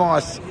do some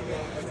nice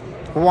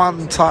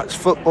one-touch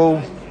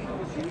football.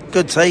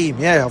 Good team,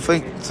 yeah. I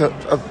think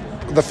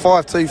the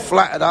 5-2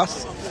 flattered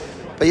us.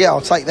 But yeah,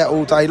 I'll take that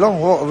all day long.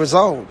 What a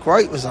result.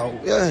 Great result,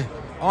 yeah.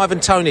 Ivan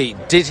Toney,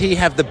 did he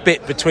have the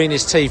bit between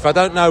his teeth? I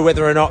don't know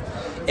whether or not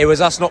it was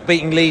us not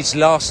beating Leeds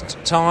last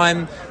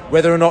time,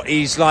 whether or not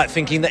he's like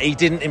thinking that he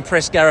didn't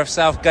impress Gareth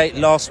Southgate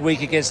last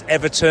week against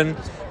Everton.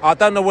 I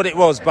don't know what it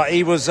was, but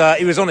he was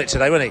on it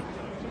today, wasn't he?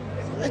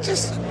 It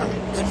just,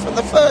 from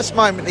the first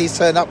moment he's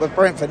turned up at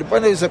Brentford,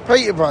 when he was at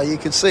Peterborough, you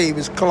could see he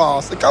was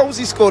class. The goals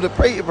he scored at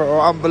Peterborough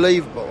are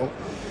unbelievable.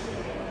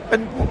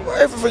 And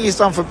everything he's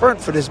done for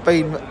Brentford has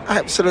been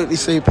absolutely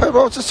superb.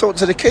 I was just talking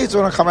to the kids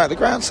when I come out of the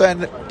ground saying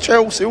that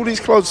Chelsea, all these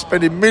clubs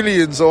spending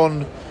millions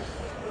on,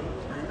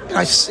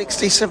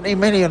 60, 70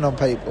 million on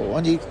people.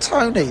 And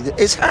Tony,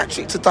 his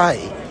hat-trick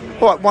today,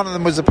 well, one of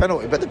them was a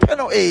penalty, but the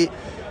penalty,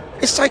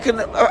 it's taken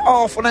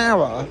half an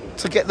hour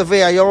to get the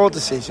VAR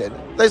decision.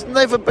 There's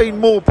never been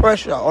more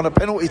pressure on a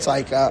penalty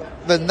taker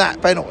than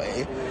that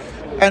penalty.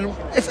 And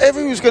if ever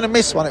he was going to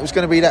miss one, it was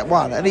going to be that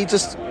one. And he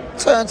just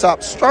turns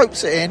up,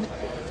 strokes it in.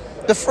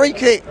 The free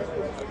kick,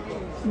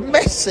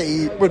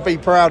 Messi would be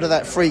proud of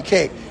that free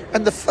kick.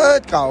 And the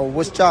third goal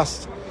was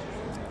just,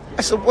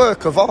 it's a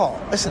work of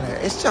art, isn't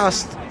it? It's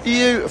just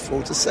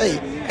beautiful to see.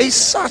 He's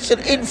such an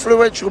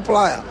influential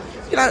player.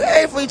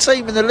 Every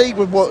team in the league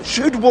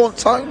should want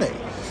Tony.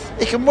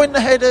 He can win the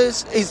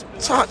headers, his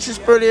touch is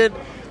brilliant,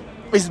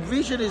 his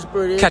vision is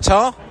brilliant.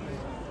 Qatar?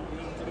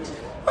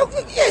 Well,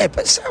 yeah,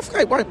 but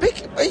Southgate won't pick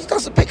him. He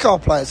doesn't pick our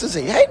players, does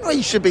he?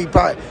 Henry should be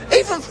playing.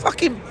 Even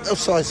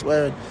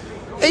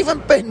even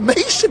Ben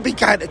Mee should be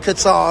going to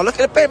Qatar. Look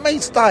at Ben Mee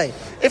today.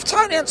 If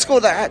Tony hadn't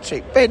scored that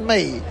hat-trick, Ben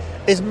Mee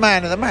is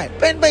man of the match.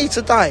 Ben Mee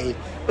today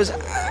was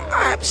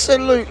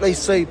absolutely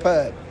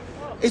superb.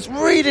 His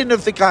reading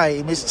of the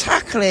game, his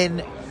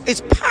tackling,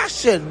 his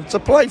passion to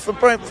play for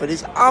Brentford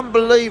is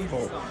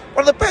unbelievable.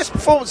 One of the best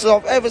performances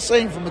I've ever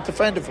seen from a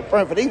defender for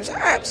Brentford. He was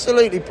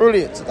absolutely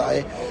brilliant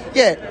today.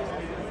 Yeah,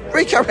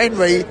 Rico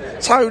Henry,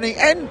 Tony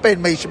and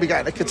Ben Mee should be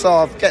going to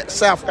Qatar if get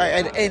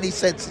Southgate had any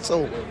sense at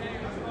all.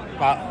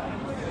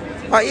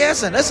 But he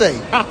hasn't, has he?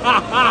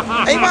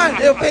 He won't.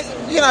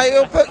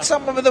 He'll put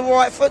someone with the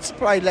right foot to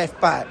play left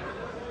back.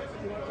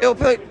 He'll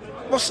put,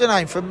 what's the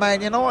name, from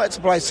Man United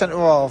to play centre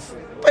half.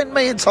 Ben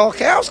Mee and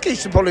Tarkowski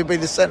should probably be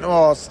the centre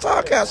half.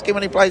 Tarkowski,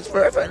 when he plays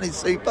for Everton, is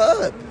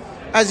superb,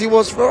 as he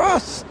was for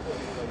us.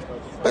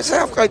 But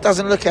Southgate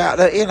doesn't look out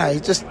that, he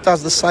just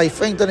does the safe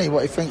thing, doesn't he,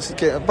 what he thinks he's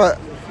getting. But,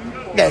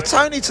 yeah,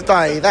 Tony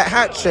today, that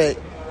hat-trick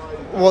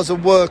was a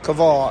work of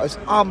art. It's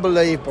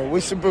unbelievable. We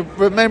should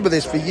remember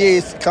this for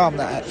years to come,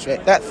 that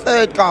hat-trick. That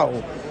third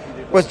goal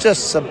was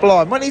just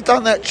sublime. When he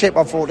done that chip,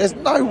 I thought, there's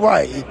no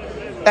way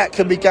that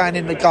can be going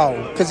in the goal,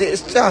 because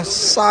it's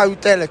just so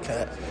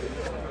delicate.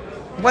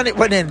 When it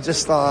went in,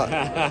 just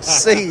like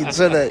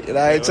seeds, isn't it?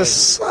 It's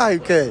just so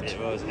good. It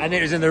was. And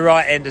it was in the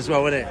right end as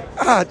well, wasn't it?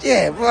 Oh,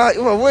 yeah.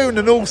 Well, we're in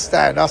an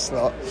all-stand, us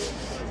lot.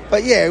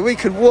 But yeah, we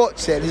could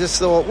watch it and just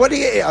thought, when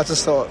he hit it, I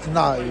just thought,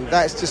 no,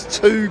 that's just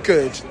too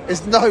good.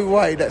 There's no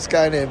way that's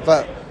going in.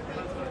 But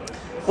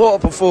what a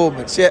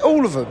performance. Yeah,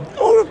 all of them.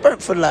 All the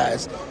Brentford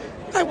lads.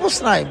 Hey, what's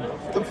the name?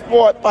 The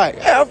right back.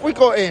 How have we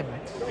got him?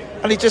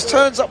 And he just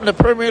turns up in the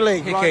Premier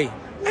League. Hickey.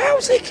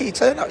 How's Hickey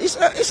turned up?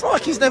 It's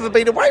like he's never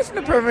been away from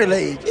the Premier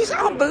League. He's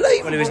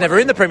unbelievable. Well, he was never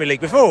in the Premier League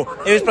before.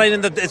 He was playing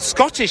in the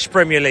Scottish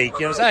Premier League,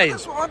 you know what I'm saying?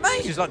 That's what I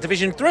mean. He was like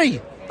Division 3.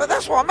 But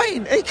that's what I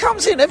mean. He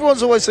comes in,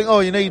 everyone's always saying,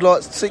 you need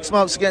like 6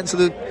 months to get into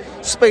the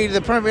speed of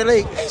the Premier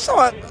League. He's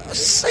like a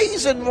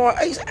season right.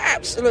 He's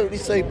absolutely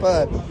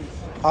superb.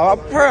 I'm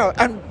proud.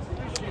 And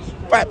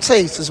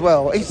Baptiste as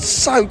well. He's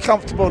so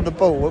comfortable on the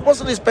ball. It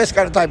wasn't his best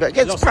game today, but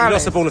against Palace. He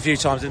lost the ball a few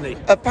times, didn't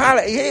he? At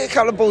Palace, he hit a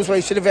couple of balls where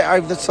he should have hit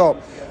over the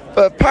top.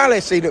 But at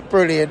Palace, he looked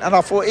brilliant. And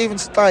I thought even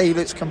today, he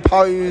looks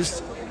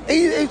composed.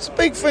 It's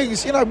big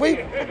things.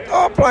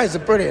 Our players are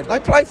brilliant.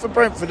 They play for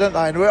Brentford, don't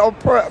they?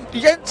 And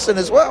Jensen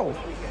as well.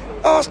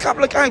 Last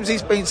couple of games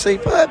he's been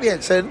superb,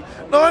 Jensen.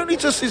 Not only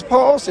just his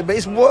passing, but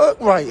his work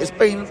rate has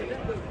been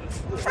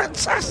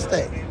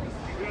fantastic.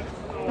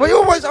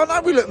 I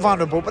know we look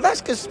vulnerable, but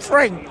that's because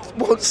Frank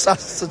wants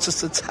us to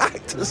just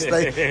attack,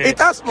 doesn't he? He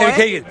does.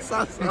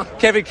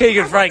 Kevin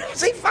Keegan, Frank.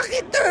 What's he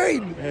fucking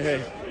doing?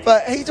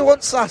 But he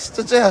wants us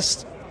to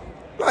just,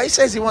 like he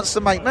says, he wants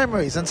to make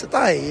memories. And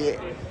today,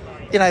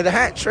 the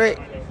hat-trick,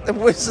 the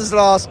Wizards'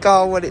 last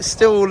goal, when it's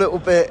still a little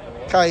bit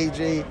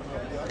cagey,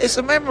 it's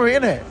a memory,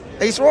 isn't it?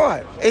 He's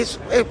right.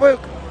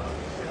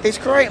 It's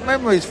great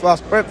memories for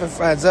us Brentford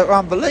fans that are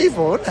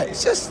unbelievable, isn't it?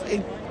 It's just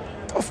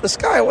off the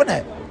scale, isn't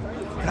it?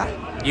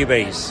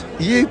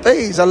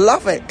 UBs, I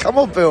love it. Come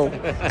on, Bill.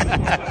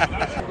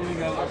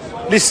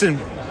 Listen,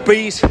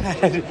 Bees,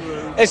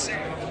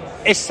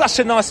 it's such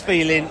a nice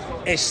feeling.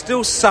 It's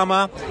still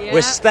summer. Yeah.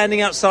 We're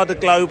standing outside the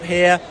Globe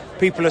here.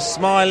 People are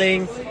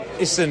smiling.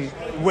 Listen,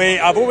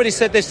 I've already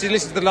said this. You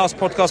listen to the last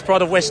podcast,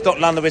 Pride of West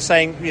London. We're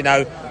saying,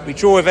 we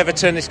draw with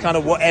Everton. It's kind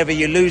of whatever.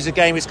 You lose a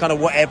game, it's kind of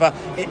whatever.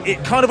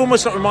 It kind of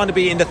almost reminded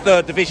me in the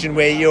third division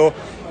where you're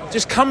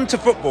just come to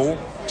football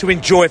to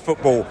enjoy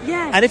football.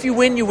 Yeah. And if you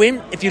win, you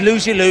win. If you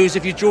lose, you lose.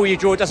 If you draw, you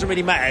draw. It doesn't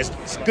really matter.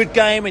 It's a good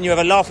game and you have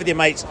a laugh with your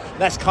mates.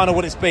 That's kind of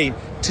what it's been.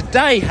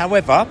 Today,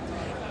 however,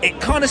 it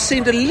kind of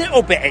seemed a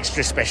little bit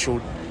extra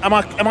special. Am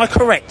I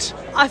correct?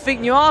 I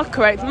think you are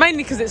correct,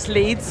 mainly because it's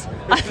Leeds.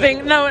 I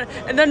think no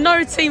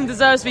team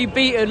deserves to be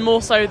beaten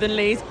more so than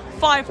Leeds.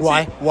 5-2.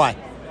 Why?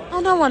 Oh,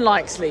 no one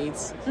likes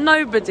Leeds.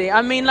 Nobody.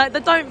 I mean, they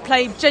don't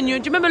play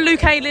genuine. Do you remember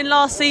Luke Ayling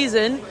last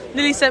season?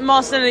 Nearly sent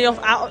Martinelli off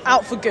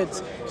out for good.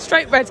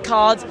 Straight red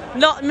card,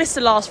 missed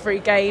the last 3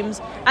 games,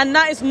 and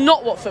that is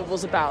not what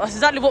football's about. That's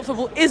exactly what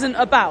football isn't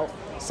about.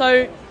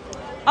 So,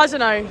 I don't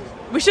know.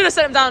 We should have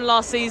sent them down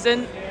last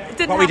season.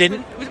 We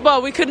didn't.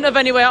 Well, we couldn't have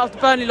anyway after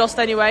Burnley lost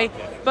anyway.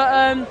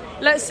 But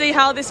let's see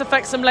how this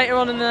affects them later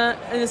on in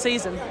the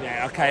season.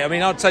 Yeah, okay. I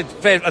mean, I'd say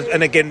fair,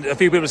 and again, a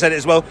few people said it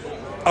as well.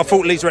 I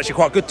thought Leeds were actually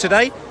quite good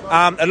today.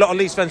 A lot of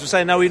Leeds fans were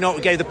saying, no, we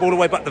gave the ball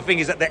away, but the thing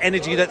is that the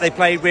energy that they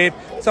played with,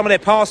 some of their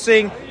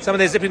passing, some of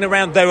their zipping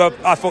around,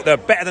 I thought they were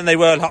better than they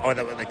were.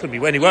 They couldn't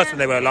be any worse than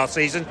they were last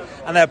season,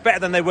 and they were better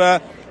than they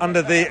were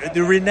under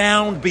the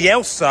renowned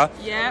Bielsa,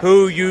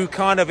 who you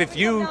kind of, if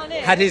you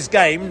had his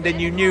game, then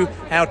you knew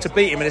how to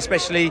beat him, and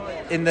especially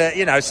in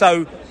the,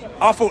 so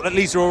I thought that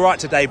Leeds were all right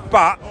today,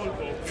 but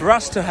for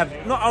us to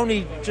have not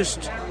only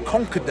just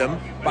conquered them,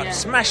 but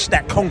smashed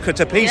that conquer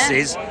to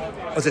pieces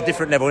was a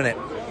different level, isn't it?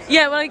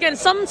 Yeah, well, again,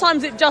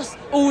 sometimes it just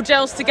all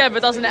gels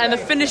together, doesn't it? And the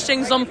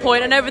finishing's on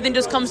point and everything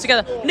just comes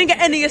together. We didn't get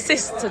any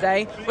assists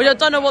today, which I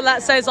don't know what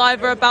that says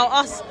either about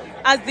us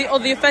as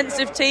the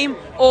offensive team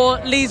or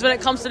Leeds when it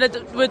comes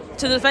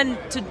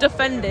to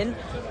defending.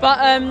 But,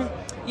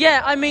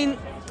 I mean,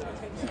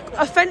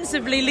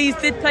 offensively, Leeds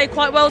did play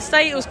quite well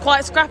today. It was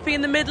quite scrappy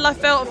in the middle, I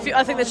felt.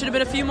 I think there should have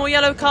been a few more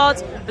yellow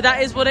cards, but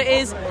that is what it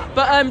is.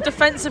 But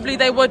defensively,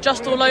 they were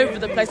just all over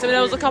the place. I mean,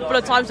 there was a couple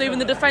of times even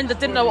the defender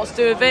didn't know what to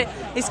do with it.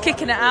 He's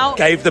kicking it out.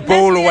 Gave the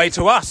ball away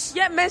to us.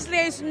 Yeah,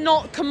 Meslier's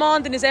not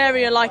commanding his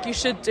area like he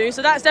should do,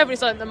 so that's definitely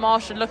something that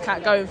Marsh should look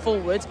at going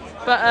forward.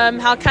 But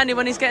how can he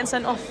when he's getting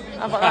sent off?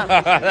 How about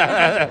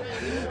that?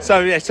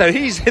 So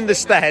he's in the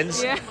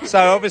stands. Yeah. So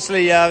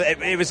obviously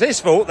it was his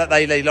fault that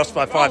they lost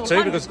by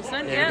 5-2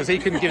 because he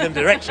couldn't give them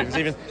directions,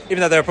 even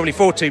though they were probably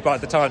 4-2 by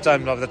the time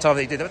that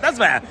he did it. But doesn't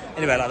matter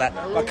anyway like that.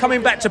 But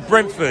coming back to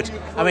Brentford,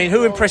 I mean,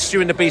 who impressed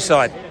you in the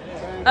B-side?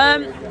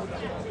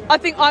 I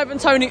think Ivan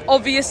Toney,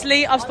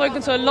 obviously. I've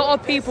spoken to a lot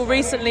of people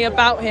recently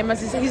about him as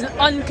he's an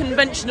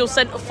unconventional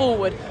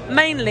centre-forward,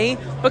 mainly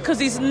because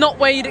he's not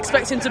where you'd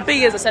expect him to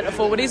be as a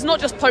centre-forward. He's not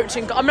just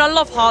poaching. I mean, I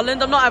love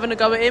Haaland, I'm not having a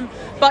go at him,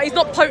 but he's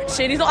not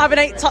poaching. He's not having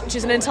 8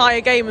 touches an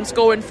entire game and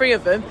scoring 3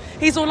 of them.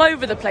 He's all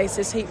over the place,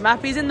 this heat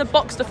map. He's in the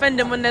box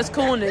defending when there's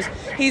corners.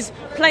 He's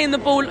playing the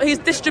ball. His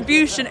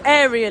distribution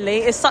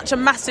aerially is such a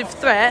massive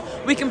threat.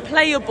 We can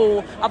play a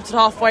ball up to the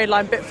halfway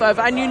line a bit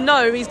further, and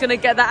he's going to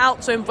get that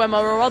out to him, Bremer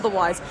or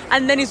otherwise.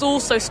 And then he's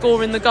also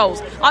scoring the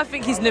goals. I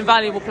think he's an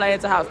invaluable player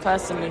to have,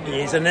 personally.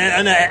 He is. And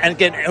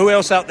again, who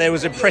else out there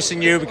was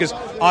impressing you? Because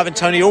Ivan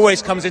Toney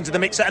always comes into the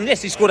mixer. And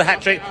yes, he scored a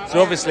hat-trick, so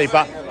obviously,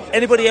 but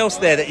anybody else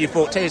there that you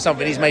thought, tell you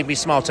something, he's made me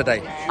smile today?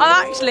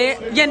 Actually,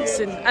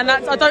 Jensen. And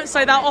I don't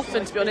say that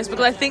often, to be honest,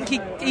 because I think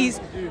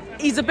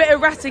he's a bit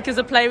erratic as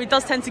a player. He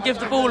does tend to give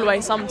the ball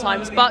away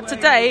sometimes. But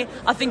today,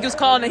 I think it was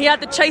Carner. He had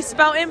the chase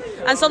about him.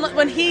 And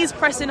when he's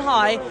pressing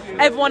high,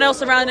 everyone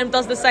else around him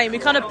does the same. He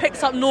kind of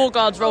picks up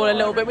Norgard's role a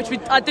little bit, which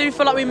I do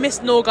feel like we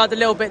missed Norgard a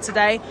little bit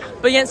today.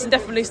 But Jensen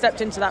definitely stepped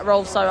into that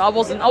role, so I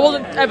wasn't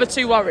ever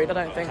too worried, I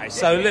don't think. Okay,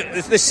 so look,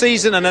 this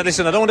season, and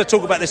listen, I don't want to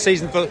talk about this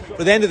season for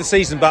the end of the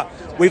season, but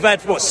we've had,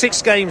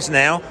 6 games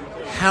now.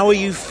 How are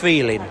you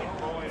feeling?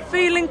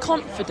 Feeling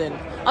confident.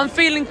 I'm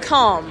feeling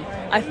calm,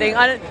 I think.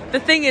 The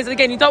thing is,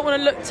 again, you don't want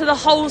to look to the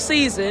whole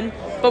season,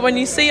 but when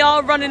you see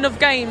our running of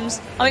games,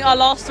 I think our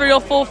last 3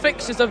 or 4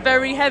 fixtures are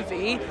very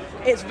heavy.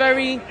 It's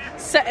very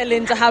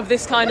settling to have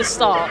this kind of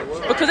start,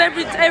 because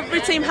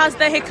every team has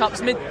their hiccups.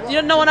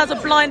 No one has a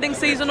blinding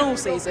season all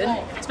season,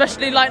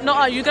 especially you're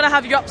going to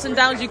have your ups and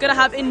downs, you're going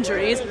to have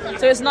injuries,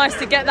 so it's nice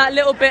to get that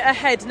little bit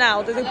ahead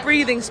now, the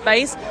breathing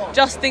space,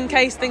 just in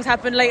case things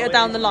happen later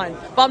down the line.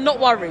 But I'm not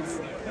worried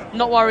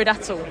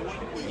at all.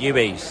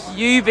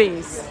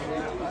 UBs.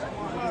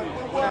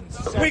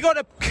 We got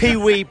a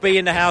Kiwi B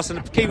in the house,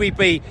 and the Kiwi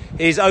B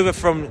is over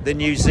from the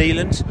New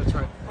Zealand. That's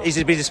right.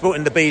 He's been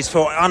supporting the Bees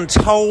for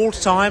untold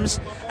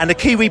times, and the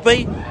Kiwi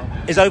B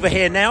is over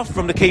here now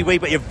from the Kiwi,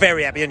 but you're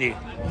very happy, aren't you?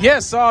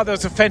 Yes, that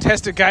was a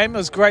fantastic game. It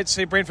was great to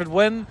see Brentford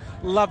win.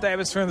 Loved the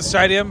atmosphere in the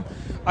stadium.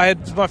 I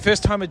had my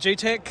first time at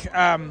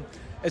GTEC.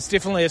 it's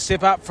definitely a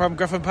step up from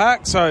Griffin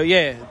Park. So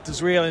yeah,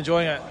 just really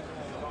enjoying it.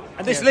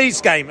 And this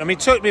Leeds game, I mean,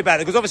 talk to me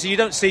about it, because obviously you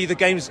don't see the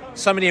games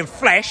so many in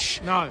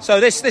flesh. No. So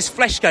this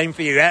flesh game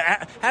for you,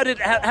 how did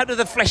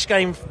the flesh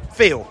game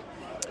feel?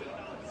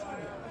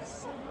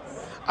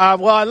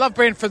 Well, I love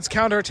Brentford's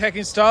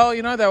counter-attacking style.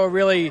 You know, they were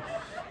really,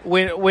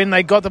 when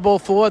they got the ball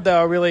forward, they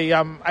were really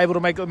able to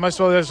make the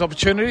most of those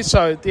opportunities.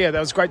 So yeah, that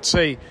was great to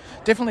see.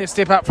 Definitely a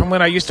step up from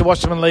when I used to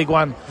watch them in League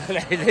One.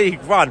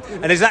 League One,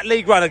 and is that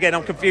League One again?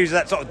 I'm confused. Is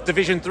that sort of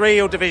Division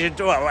 3 or Division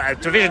 2?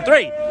 Division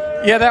 3.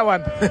 Yeah, that one.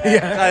 Yeah,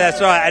 no,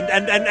 that's right.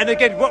 And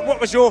again, what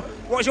was your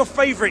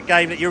favourite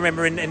game that you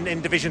remember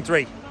in Division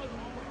 3?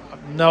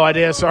 No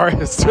idea, sorry.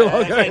 It's too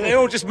long ago. They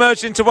all just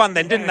merged into one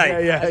then, didn't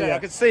they? Yeah. I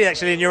could see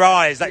actually in your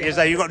eyes that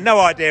you've got no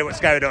idea what's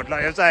going on.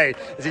 Like I say,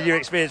 it's a new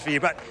experience for you.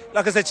 But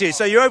like I said to you,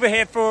 so you're over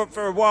here for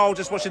a while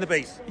just watching the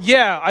Bees?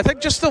 Yeah, I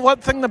think just the one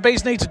thing the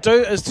Bees need to do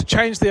is to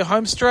change their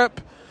home strip,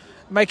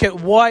 make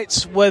it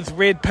white with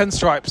red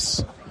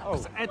pinstripes.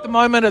 Oh. At the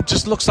moment, it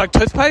just looks like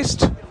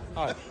toothpaste.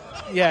 Oh.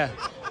 Yeah.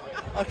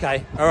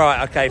 Okay, all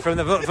right, okay. From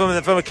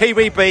a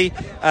Kiwi Bee,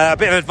 a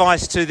bit of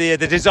advice to the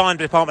design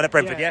department at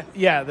Brentford, yeah?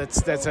 Yeah, that's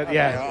it,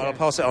 yeah. Okay, I'll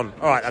pass it on.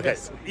 All right, okay.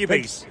 Yes. You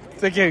Bees.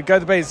 Thank you, go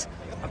the Bees.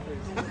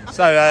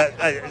 So,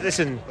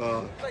 listen,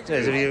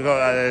 you've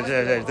got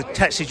the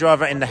taxi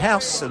driver in the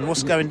house, and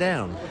what's going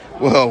down?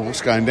 Well,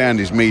 what's going down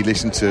is me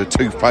listening to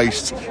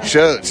toothpaste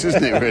shirts,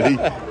 isn't it, really?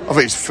 I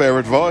think it's fair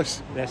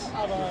advice. Yes.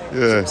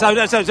 Yeah.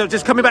 So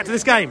just coming back to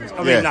this game,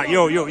 I mean, like, you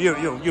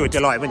were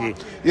delighted, weren't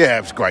you? Yeah,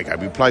 it was a great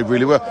game. We played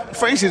really well.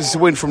 Fancy this to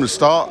win from the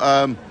start.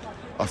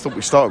 I thought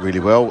we started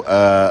really well.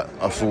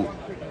 I thought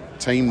the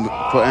team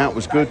put out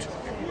was good.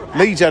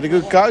 Leeds had a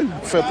good go.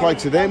 Fair play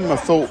to them. I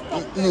thought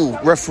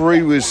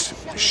referee was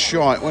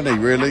shite, wasn't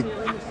he, really?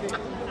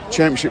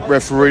 Championship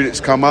referee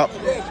that's come up,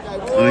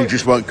 and he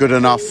just weren't good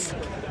enough.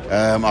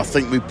 I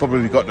think we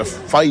probably got the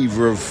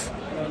favour of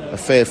a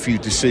fair few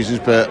decisions,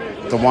 but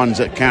the ones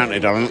that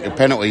counted, I think the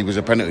penalty was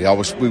a penalty.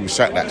 We were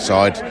sat that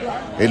side.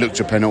 It looked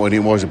a penalty,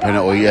 and it was a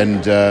penalty.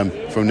 And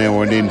from there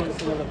on in,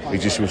 he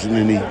just wasn't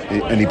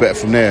any better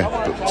from there,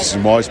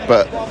 decision-wise.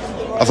 But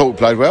I thought we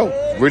played well,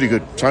 really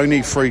good.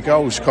 Tony, 3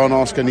 goals, can't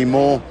ask any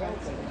more.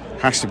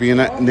 Has to be in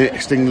that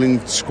next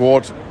England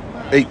squad.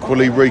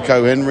 Equally,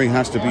 Rico Henry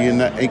has to be in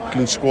that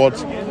England squad.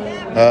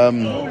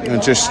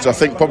 And just, I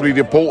think probably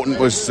the important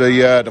was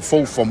the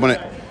fourth one,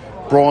 wasn't it?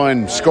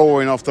 Brian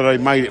scoring after they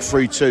made it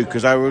 3-2,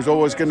 because they was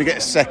always going to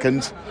get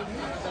second,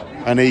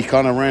 and he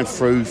kind of ran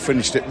through,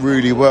 finished it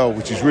really well,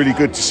 which is really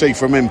good to see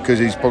from him, because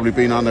he's probably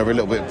been under a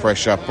little bit of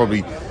pressure,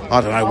 probably,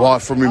 I don't know why,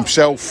 from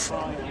himself.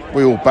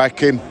 We all back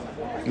him.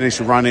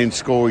 Initial run in,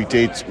 score he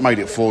did, made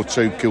it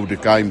 4-2, killed the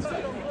game,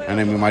 and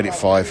then we made it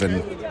 5, and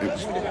it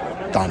was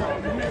done.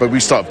 But we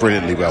started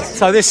brilliantly well.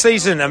 So this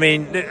season, I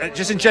mean,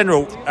 just in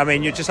general, I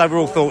mean, your just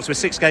overall thoughts, we're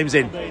 6 games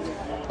in.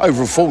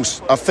 Overall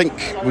thoughts, I think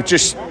we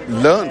just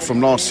learnt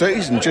from last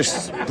season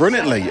just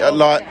brilliantly.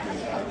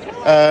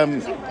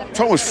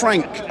 Thomas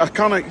Frank, do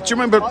you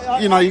remember,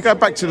 you go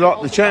back to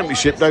the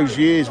Championship, those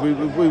years, we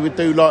would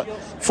do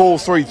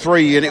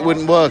 4-3-3 and it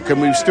wouldn't work, and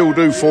we would still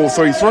do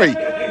 4-3-3.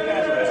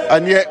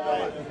 And yet,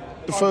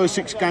 the first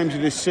 6 games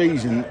of this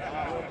season,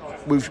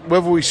 we've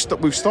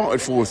started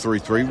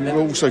 4-3-3, we've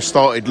also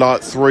started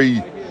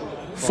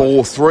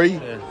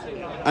 3-4-3,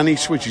 and he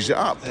switches it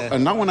up,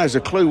 and no one has a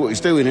clue what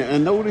he's doing.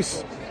 And all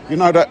this,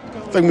 that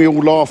thing we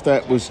all laughed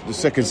at was the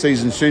second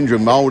season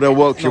syndrome. Oh, they'll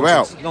work you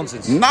out.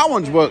 Nonsense. No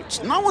one's worked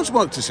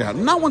us out.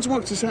 No one's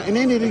worked us out in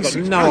any of these.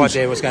 Got no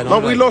idea what's going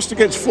on. We lost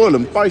against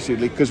Fulham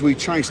basically because we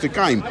changed the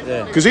game.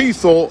 Because he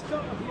thought,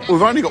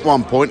 we've only got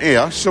 1 point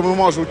here, so we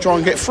might as well try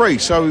and get 3.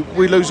 So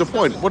we lose a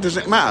point. What does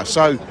it matter?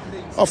 So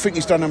I think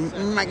he's done a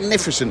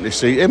magnificent this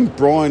season. Him,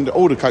 Brian,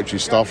 all the coaching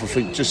staff, I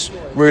think just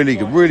really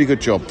good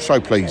job. So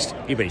pleased.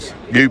 You Bees.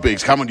 You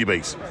Bees. Come on, you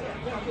Bees.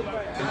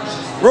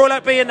 Royal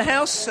Oak Bee in the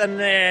house, and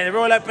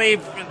Royal Oak Bee.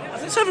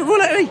 So for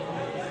Royal Oak Bee,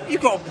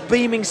 you've got a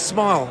beaming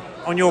smile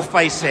on your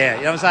face here.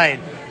 You know what I'm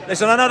saying?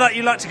 Listen, I know that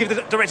you like to give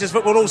the directors of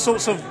football all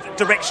sorts of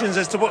directions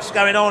as to what's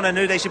going on and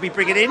who they should be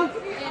bringing in,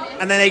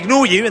 and then they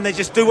ignore you and they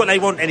just do what they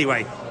want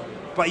anyway.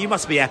 But you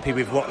must be happy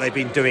with what they've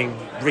been doing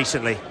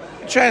recently.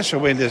 Transfer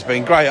window's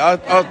been great. I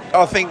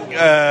think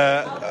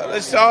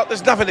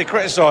there's nothing to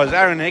criticise.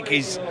 Aaron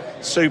Hickey's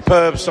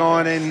superb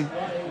signing.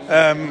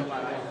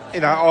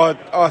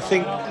 I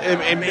think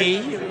me.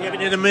 You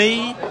giving it to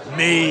me?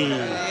 Me.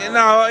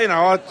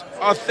 I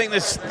think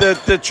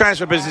the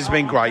transfer business has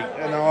been great.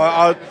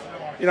 I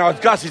was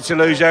gutted to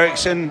lose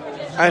Ericsson,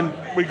 and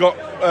we got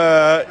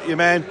your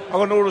man. I'm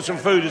going to order some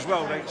food as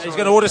well. Thanks. He's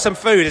going to order some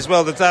food as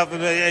well.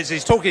 As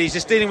he's talking, he's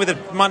just dealing with the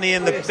money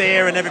and the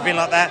beer and everything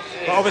like that.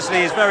 But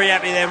obviously, he's very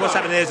happy there. What's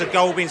happening? There's a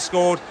goal being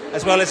scored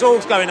as well. It's all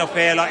going off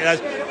here.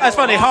 That's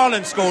funny.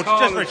 Haaland scored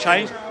just for a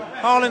change.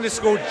 Haaland has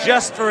scored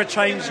just for a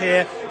change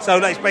here. So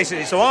that's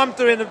basically. So I'm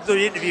doing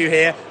the interview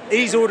here.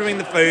 He's ordering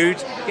the food,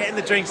 getting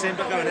the drinks in.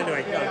 But going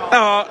anyway.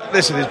 No,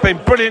 listen. It's been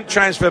brilliant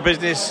transfer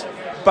business,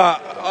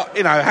 but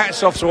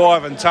hats off to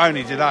Ivan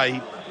Toney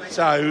today.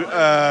 So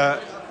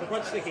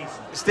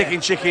Sticky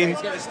chicken.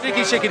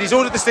 Sticky chicken. He's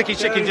ordered the sticky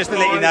chicken, just to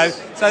let you know.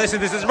 So listen,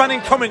 this is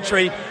running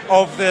commentary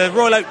of the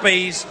Royal Oak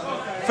Bees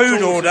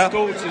food order.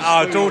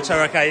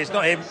 Daughter. Okay, it's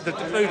not him. The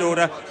food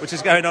order, which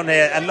is going on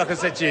here. And like I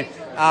said to you,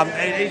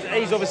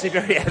 he's obviously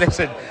very.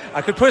 Listen,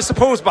 I could push the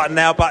pause button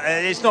now, but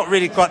it's not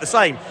really quite the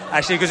same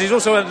actually, because he's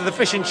also under the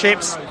fish and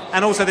chips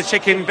and also the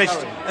chicken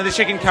and the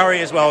chicken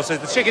curry as well. So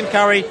the chicken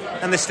curry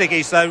and the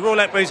sticky. So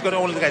Royal Oak Bees got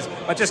all of the guys.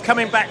 But just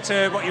coming back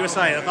to what you were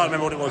saying, I can't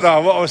remember what it was.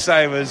 No, what I was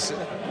saying was,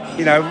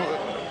 gin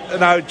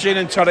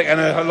and tonic and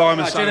a lime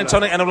and soda. Gin and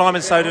tonic and a lime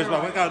and soda as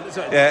well. Go on,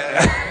 sorry.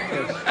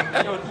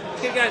 Yeah. Go on,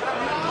 keep going.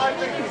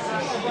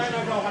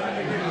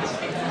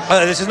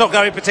 This is not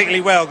going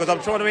particularly well, because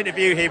I'm trying to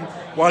interview him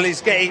while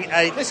he's getting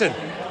a... Listen,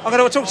 I'm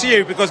going to talk to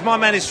you because my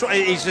man is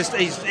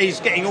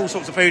he's getting all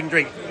sorts of food and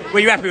drink. Were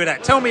you happy with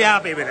that? Tell me how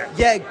happy with it.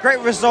 Yeah, great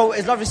result.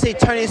 It's lovely to see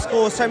Tony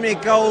score so many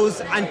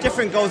goals and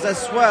different goals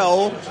as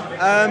well.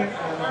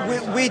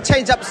 We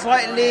changed up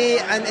slightly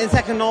and in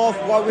second half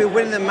while we were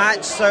winning the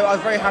match, so I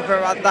was very happy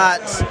about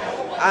that.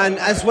 And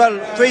as well,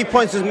 3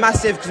 points was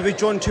massive because we've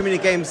drawn too many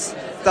games.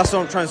 That's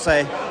what I'm trying to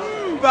say.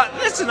 But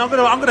listen, I'm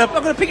going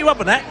to pick you up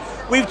on that.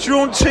 We've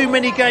drawn too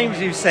many games,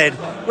 you said.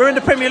 We're in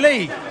the Premier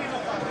League.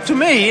 To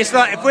me, it's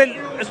like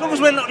as long as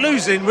we're not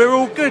losing, we're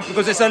all good,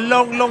 because it's a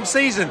long, long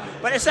season.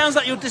 But it sounds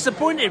like you're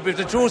disappointed with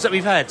the draws that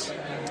we've had.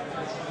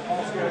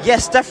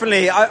 Yes,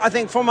 definitely. I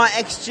think from our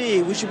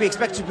XG, we should be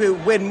expected to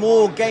win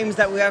more games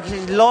that we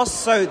actually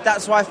lost. So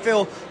that's why I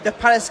feel the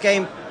Palace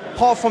game,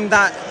 apart from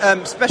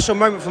that special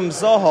moment from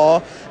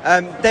Zaha,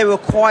 they were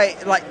quite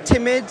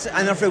timid,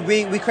 and after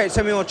we created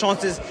so many more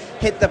chances,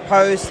 hit the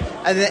post,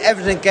 and the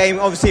Everton game,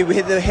 obviously we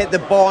hit the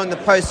bar on the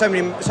post so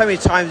many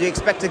times. You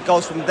expected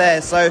goals from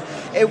there, so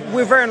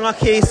we're very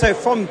unlucky. So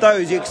from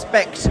those, you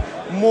expect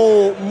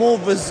more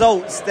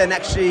results than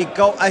actually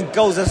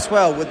goals as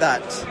well with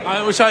that.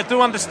 Which I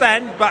do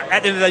understand, but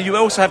at the end of the day, you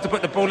also have to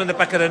put the ball in the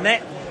back of the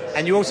net.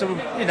 And you also,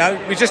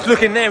 we just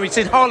look in there, we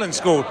said Haaland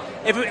scored.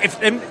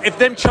 If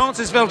them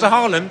chances fell to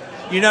Haaland,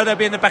 they'll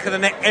be in the back of the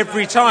net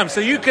every time.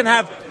 So you can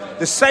have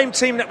the same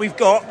team that we've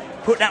got,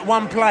 put that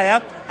one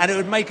player, and it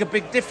would make a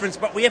big difference.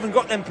 But we haven't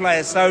got them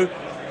players, so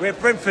we're at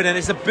Brentford, and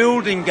it's a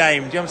building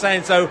game. Do you know what I'm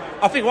saying? So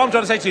I think what I'm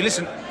trying to say to you,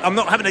 listen, I'm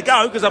not having a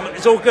go, because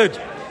it's all good.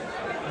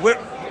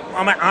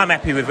 I'm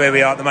happy with where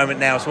we are at the moment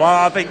now. So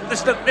I think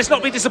let's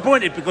not be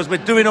disappointed, because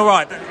we're doing all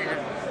right.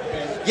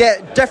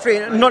 Yeah,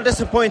 definitely not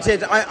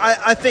disappointed.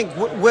 I think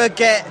we'll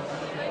get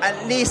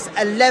at least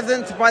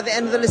 11th by the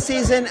end of the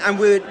season, and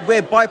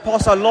we're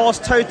bypass our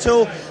last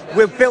total.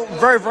 We're built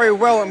very, very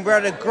well, and we're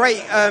at a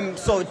great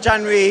summer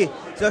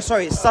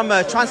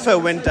transfer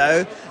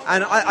window.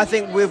 And I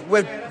think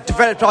we've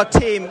developed our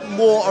team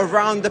more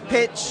around the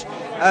pitch.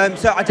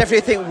 So I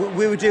definitely think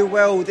we will do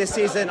well this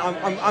season.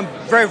 I'm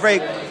very, very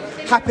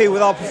happy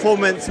with our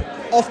performance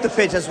off the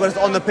pitch as well as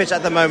on the pitch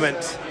at the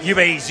moment. You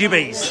bees. So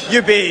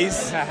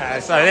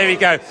there we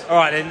go. All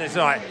right, then, that's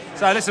all right.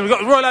 So listen, we've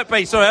got Royal Oak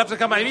Bees. Sorry, I have to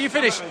come back.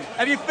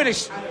 Have you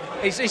finished?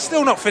 He's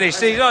still not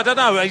finished. I don't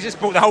know. He just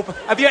bought the whole...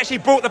 Have you actually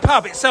bought the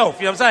pub itself?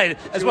 You know what I'm saying?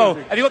 As well.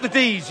 Have you got the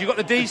D's? You got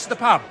the D's to the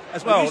pub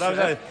as well?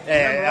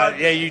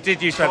 Yeah, you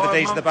did used to have the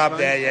D's to the pub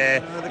there.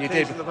 Yeah, you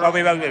did. Well,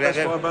 we won't.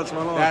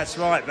 That's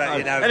right. But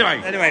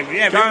anyway,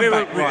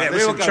 yeah.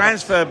 We will go.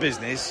 Transfer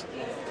business.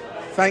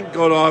 Thank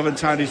God Ivan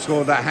Toney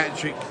scored that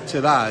hat-trick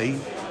today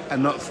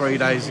and not 3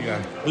 days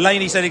ago.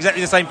 Laney said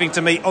exactly the same thing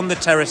to me on the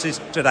terraces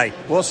today.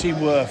 What's he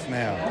worth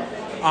now?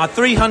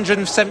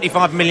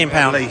 £375 million.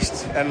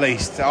 At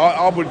least.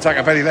 I wouldn't take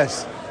a penny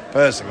less,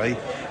 personally.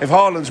 If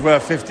Haaland's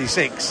worth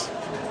 56,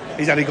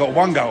 he's only got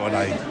one goal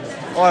today.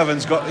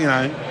 Ivan's got,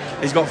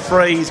 he's got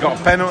three, he's got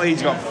a penalty,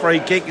 he's got a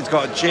free kick, he's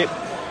got a chip.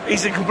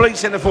 He's a complete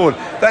centre-forward.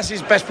 That's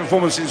his best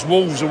performance since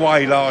Wolves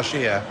away last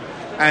year.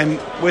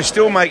 And we're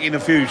still making a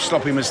few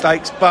sloppy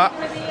mistakes, but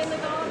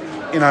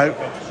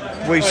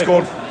we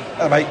scored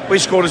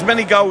as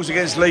many goals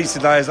against Leeds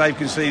today as they've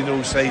conceded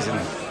all season,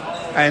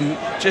 and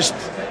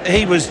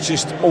he was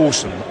just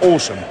awesome.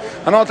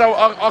 And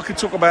I could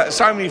talk about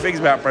so many things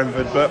about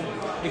Brentford, but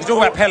you can talk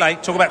about Pele,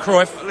 talk about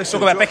Cruyff, let's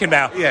talk about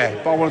Beckenbauer.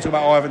 Yeah, but I want to talk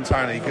about Ivan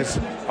Toney, because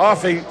I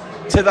think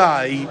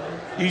today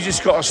you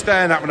just got to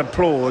stand up and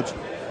applaud.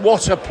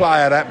 What a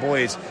player that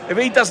boy is! If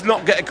he does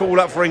not get a call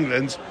up for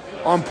England,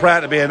 I'm proud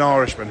to be an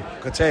Irishman. I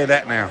can tell you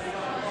that now.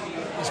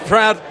 He's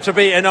proud to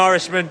be an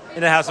Irishman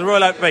in the house, the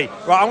Royal Oak Bee.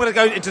 Right, I'm going to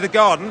go into the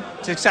garden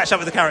to catch up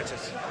with the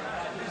characters.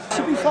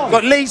 Should be fun.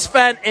 Got Leeds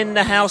fan in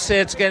the house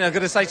here again. I'm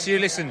going to say to you,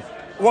 listen,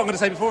 what I'm going to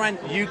say beforehand,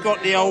 you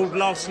got the old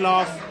last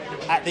laugh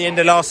at the end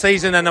of last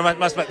season, and that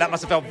must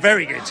have felt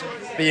very good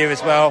for you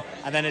as well.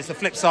 And then it's the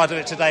flip side of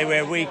it today,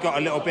 where we got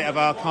a little bit of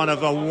a kind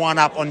of a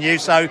one-up on you.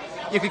 So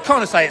you could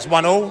kind of say it's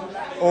 1-1.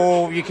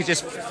 Or you could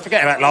just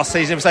forget about last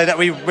season and say that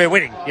we're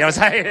winning. You know what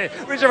I'm saying?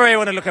 Whichever way you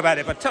want to look about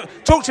it. But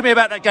talk to me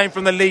about that game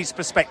from the Leeds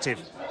perspective.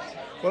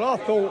 Well, I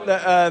thought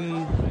that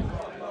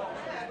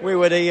we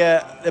were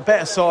the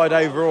better side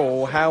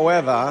overall.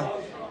 However,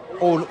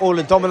 all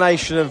the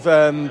domination of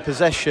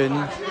possession,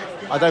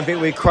 I don't think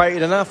we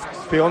created enough,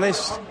 to be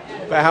honest.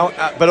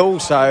 But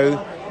also,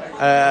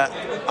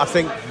 I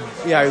think,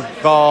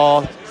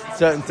 VAR,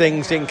 certain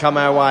things didn't come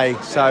our way.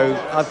 So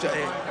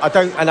I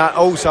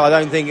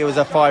don't think it was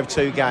a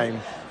 5-2 game.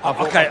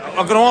 Okay,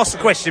 I'm going to ask the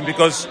question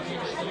because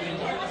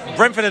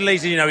Brentford and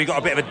Leeds, we got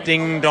a bit of a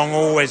ding-dong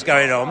always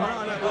going on.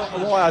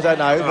 Why, I don't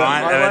know. But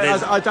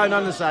Right, I don't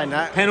understand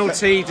that.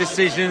 Penalty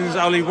decisions,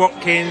 Ollie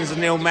Watkins and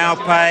Neil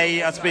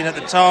Maupay, us being at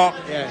the top.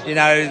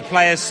 Yeah. The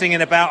players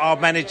singing about our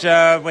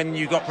manager when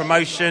you got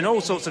promotion,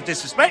 all sorts of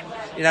disrespect.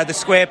 The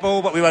square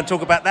ball, but we won't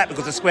talk about that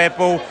because the square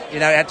ball,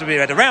 it had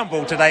a round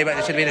ball today, but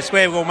it should have been a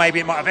square ball. Maybe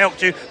it might have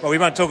helped you, but we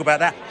won't talk about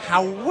that.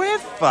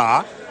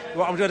 However,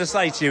 what I'm going to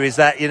say to you is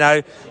that,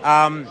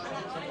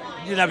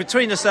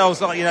 between yourselves,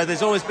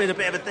 there's always been a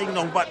bit of a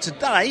ding-dong, but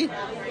today,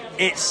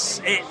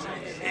 it's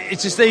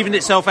just evened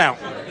itself out.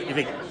 You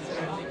think?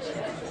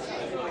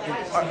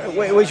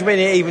 What do you mean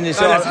it evened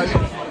itself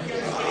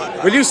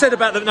out? Well, you said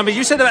about the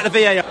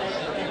VAR.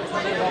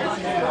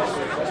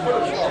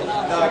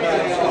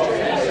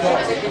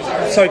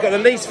 So we've got the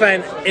Leeds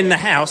fan in the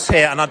house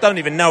here, and I don't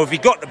even know if he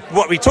got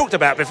what we talked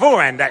about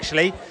beforehand,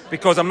 actually,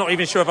 because I'm not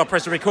even sure if I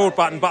pressed the record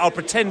button, but I'll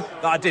pretend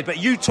that I did. But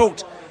you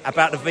talked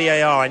about the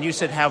VAR, and you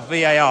said how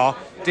VAR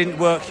didn't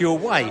work your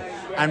way.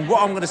 And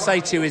what I'm going to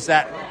say to you is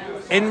that,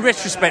 in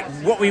retrospect,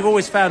 what we've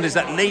always found is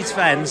that Leeds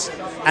fans,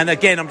 and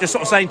again, I'm just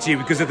sort of saying to you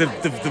because of the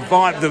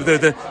vibe, there's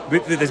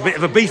a bit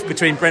of a beef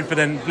between Brentford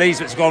and Leeds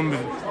that's gone.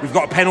 We've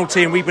got a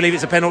penalty, and we believe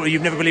it's a penalty.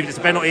 You've never believed it's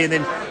a penalty, and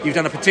then you've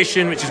done a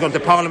petition which has gone to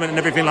Parliament and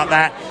everything like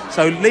that.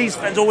 So Leeds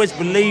fans always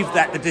believe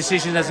that the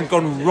decision hasn't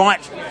gone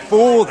right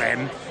for them.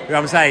 You know what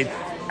I'm saying?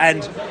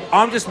 And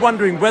I'm just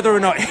wondering whether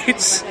or not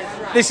this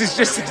is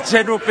just a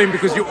general thing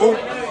because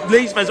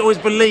Leeds fans always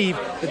believe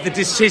that the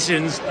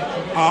decisions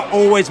are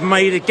always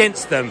made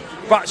against them.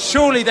 But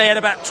surely they had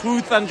about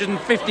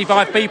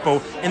 255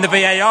 people in the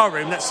VAR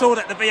room that saw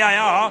that the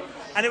VAR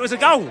and it was a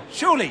goal.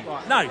 Surely,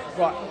 no.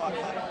 Right.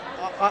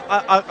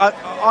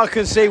 I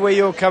can see where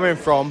you're coming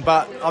from,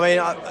 but I mean,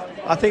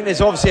 I think there's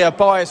obviously a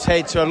biased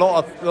head to a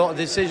lot of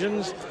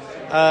decisions,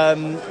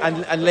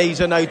 and Leeds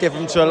are no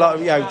different to a lot,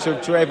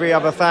 to every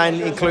other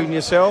fan, including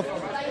yourself.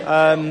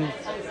 No,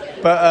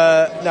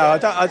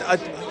 I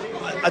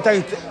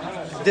don't.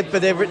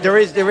 But there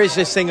is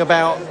this thing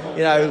about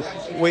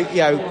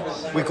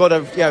we've got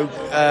to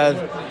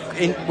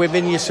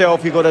within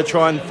yourself you've got to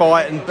try and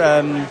fight and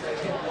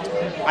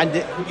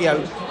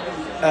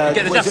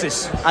get the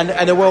justice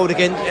and the world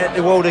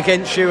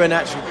against you and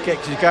actually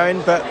get you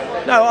going. But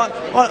no,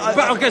 but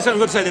I guess I'm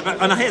going to say that,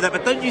 and I hear that.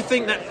 But don't you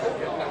think that?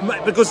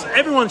 Because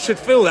everyone should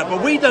feel that,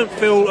 but we don't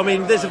feel. I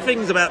mean, there's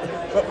things about.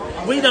 But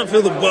we don't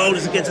feel the world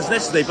is against us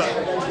necessarily,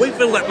 but we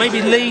feel that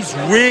maybe Leeds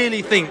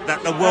really think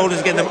that the world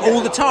is against them all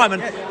the time.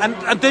 And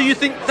don't you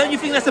think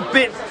that's a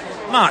bit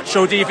much,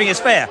 or do you think it's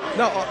fair?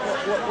 No,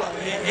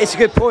 it's a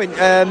good point.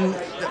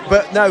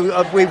 But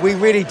no, we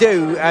really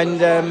do,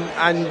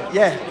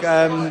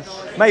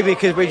 maybe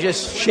because we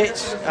just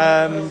shit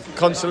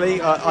constantly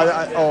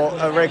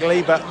or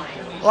regularly. But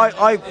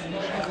I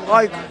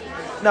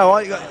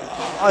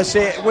see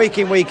it week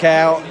in, week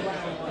out.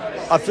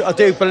 I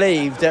do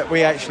believe that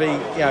we actually,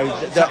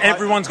 that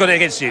everyone's got it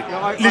against you.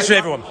 Literally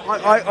everyone.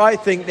 I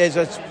think there's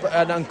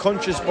an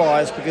unconscious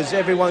bias because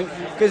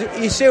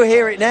you still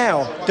hear it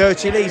now.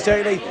 Dirty Leeds.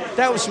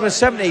 That was from the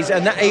 70s,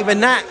 and even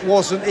that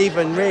wasn't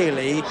even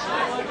really.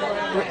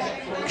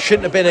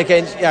 Shouldn't have been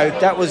against.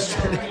 That was.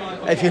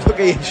 If you look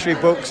at history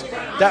books,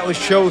 that was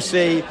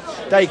Chelsea.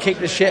 They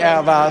kicked the shit out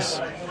of us,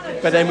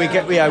 but then we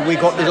got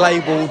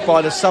labelled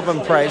by the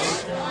Southern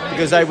press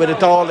because they were the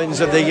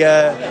darlings of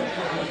the.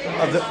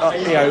 Of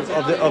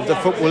the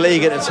Football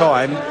League at the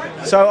time,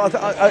 so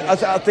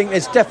I think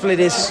there's definitely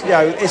this.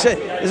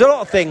 There's a lot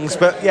of things,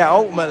 but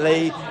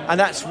ultimately, and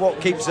that's what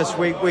keeps us.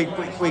 We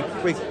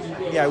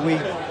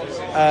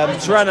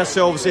surround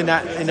ourselves in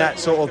that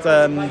sort of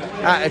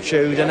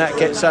attitude, and that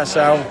gets us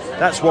out.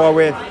 That's why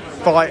we'll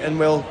fight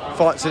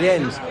to the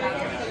end.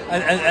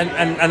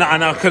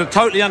 And I could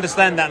totally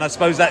understand that, and I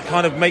suppose that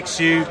kind of makes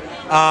you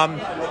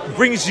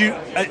brings you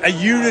a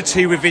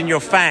unity within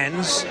your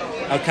fans.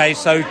 Okay,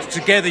 so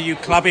together you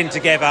club in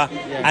together,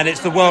 and it's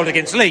the world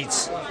against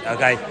Leeds.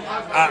 Okay,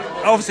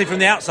 obviously from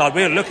the outside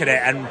we'll look at it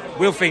and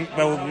we'll think,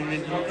 well,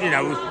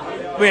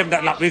 we haven't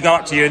that luck. We go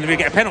up to you and we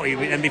get a penalty,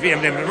 and if you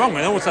haven't done anything wrong,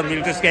 and all of a sudden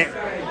we'll just get,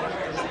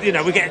 we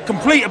get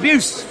complete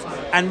abuse,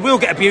 and we'll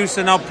get abuse,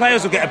 and our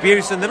players will get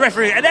abuse, and the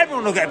referee and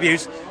everyone will get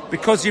abuse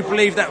because you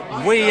believe that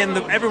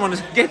everyone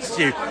is against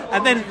you,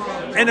 and then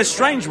in a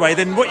strange way,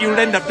 then what you'll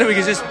end up doing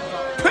is just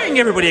putting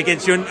everybody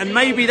against you, and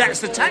maybe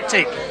that's the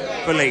tactic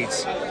for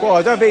Leeds. Well,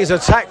 I don't think it's a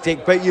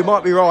tactic, but you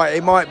might be right.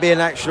 It might be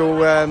an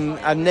actual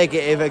a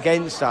negative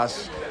against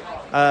us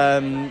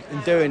in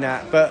doing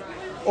that. But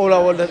all I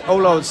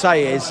would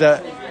say is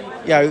that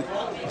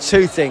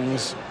two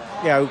things.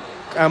 Our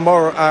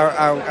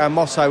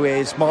motto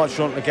is march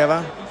on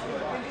together,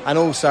 and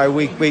also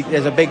we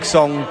there's a big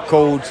song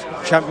called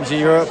Champions of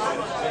Europe.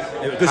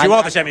 Because you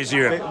are the champions of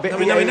Europe.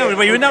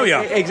 You know you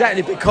are.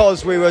 Exactly,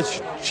 because we were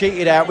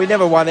cheated out. We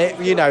never won it.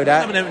 You know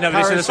that. No,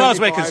 listen, as far as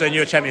we're concerned,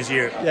 you're champions of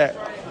Europe. Yeah.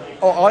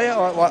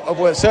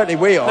 Well, certainly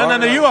we are.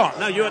 No, you are.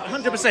 No, you're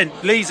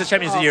 100%. Leeds are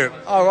champions of Europe.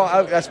 Oh,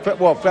 right. That's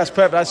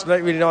perfect. That's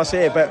really nice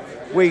here. But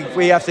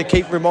we have to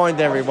keep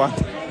reminding everyone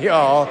you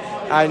are,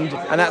 and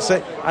that's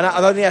it. And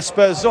I don't think that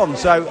spurs on.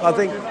 So I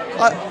think,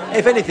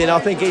 if anything, I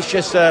think it's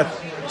just to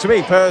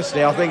me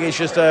personally, I think it's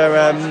just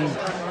a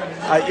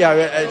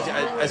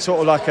sort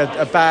of like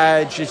a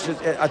badge. It's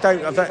just, I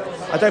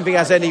don't think it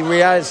has any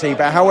reality.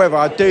 But however,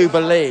 I do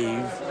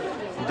believe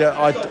that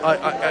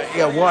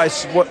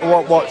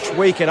watch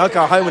weekend. I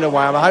go home and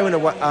away. I'm a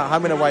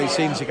home and away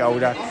season ticket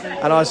holder,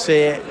 and I see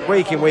it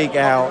week in, week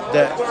out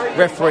that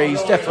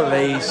referees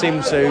definitely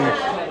seem to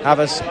have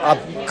a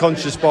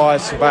subconscious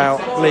bias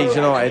about Leeds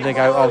United. They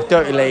go, "Oh,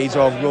 dirty Leeds,"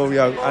 or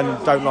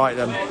and don't like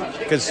them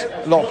because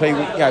a lot of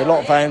people, a lot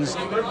of fans,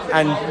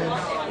 and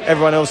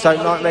everyone else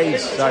don't like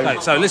Leeds.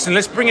 So listen,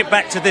 let's bring it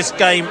back to this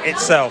game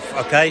itself.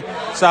 Okay,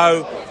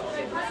 so.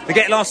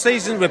 Forget last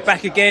season, we're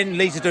back again.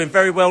 Leeds are doing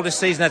very well this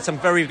season, had some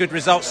very good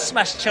results,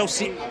 smashed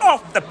Chelsea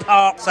off the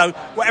park. So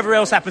whatever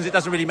else happens, it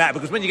doesn't really matter,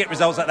 because when you get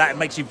results like that, it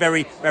makes you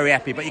very, very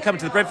happy. But you come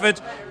to the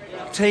Brentford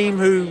team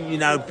who,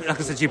 like I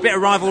said to you, a bit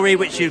of rivalry,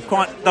 which you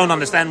quite don't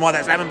understand why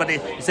that's happened, but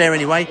it's there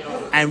anyway.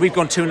 And we've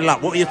gone 2-0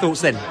 up. What were your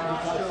thoughts then?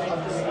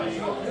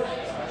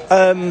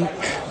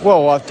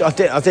 Well, I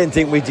didn't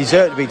think we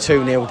deserved to be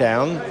 2-0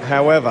 down.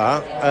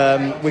 However,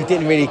 we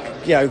didn't really,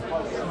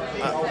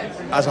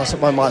 as I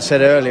might have said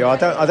earlier, I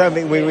don't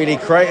think we really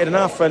created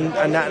enough, and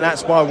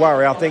that's my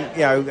worry. I think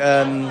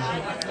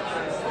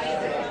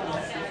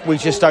we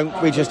just don't.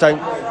 I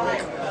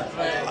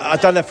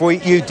don't know if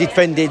you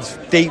defended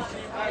deep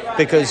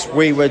because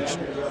we were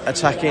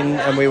attacking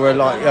and we were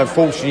like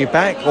forcing you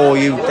back, or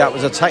that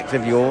was a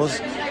tactic of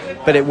yours,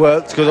 but it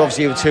worked because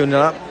obviously you were 2-0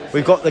 up.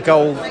 We got the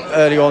goal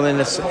early on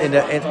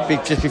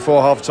just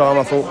before half time.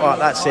 I thought, right,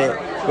 that's it.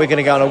 We're going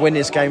to go on and win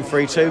this game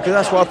 3-2, because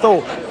that's what I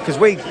thought. Because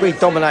we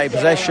dominated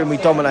possession, we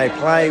dominated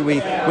play.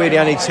 We're the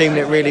only team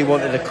that really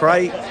wanted to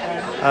create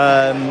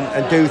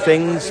and do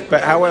things.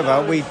 But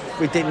however, we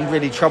didn't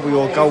really trouble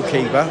your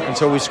goalkeeper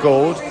until we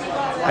scored.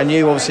 And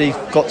you obviously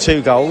got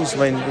 2 goals.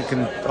 I mean, we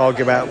can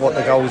argue about what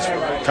the goals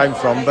came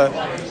from, but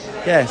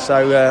yeah.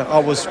 So I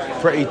was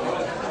pretty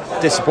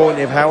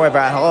disappointed. However,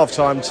 at half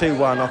time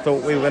 2-1, I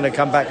thought we were going to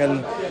come back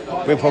and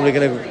we're probably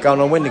going to go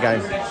on and win the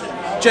game.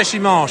 Jesse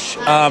Marsch,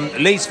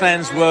 Leeds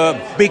fans were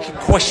big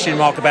question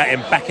mark about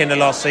him back in the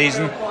last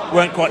season.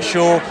 Weren't quite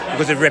sure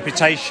because of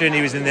reputation.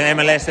 He was in the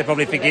MLS. They're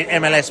probably thinking,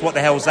 MLS, what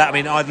the hell's that? I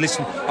mean, I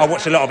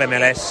watch a lot of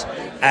MLS,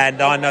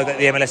 and I know that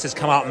the MLS has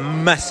come up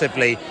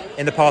massively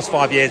in the past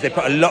 5 years. They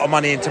put a lot of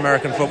money into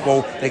American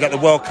football. They got the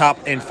World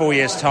Cup in 4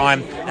 years'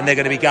 time, and they're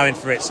going to be going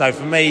for it. So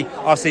for me,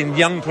 I've seen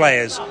young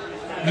players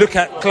look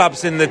at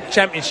clubs in the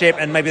Championship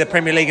and maybe the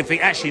Premier League and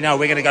think, actually, no,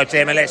 we're going to go to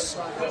MLS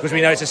because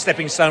we know it's a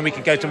stepping stone. We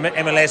can go to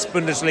MLS,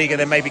 Bundesliga,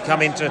 then maybe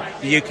come into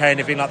the UK and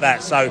everything like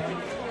that. So,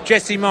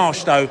 Jesse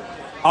Marsch, though,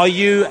 are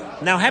you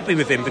now happy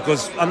with him?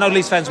 Because I know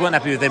Leeds fans weren't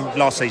happy with him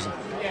last season.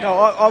 No,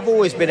 I've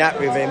always been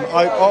happy with him.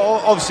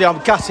 Obviously,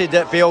 I'm gutted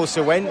that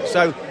Bielsa went.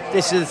 So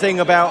this is the thing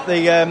about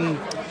a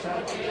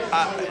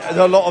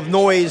lot of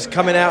noise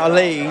coming out of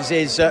Leeds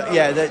is,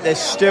 there's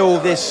still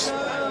this...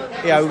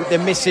 they're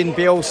missing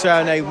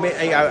Bielsa,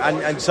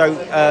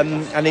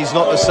 and he's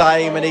not the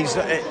same, and he's.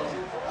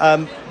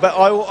 But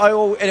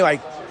anyway,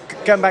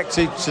 going back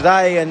to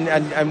today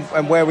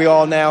and where we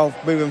are now,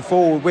 moving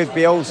forward with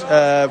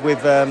Bielsa,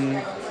 with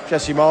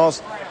Jesse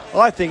Marsch,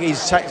 I think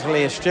he's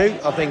tactically astute.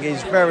 I think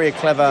he's very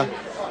clever.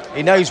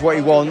 He knows what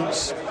he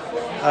wants,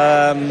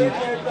 and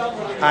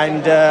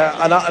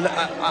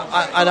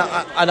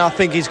I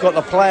think he's got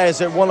the players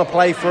that want to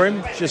play for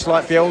him, just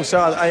like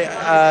Bielsa,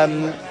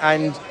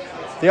 and.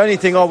 The only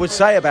thing I would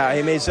say about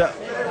him is that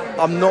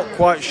I'm not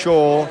quite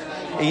sure.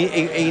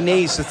 He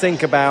needs to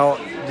think about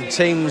the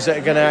teams that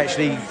are going to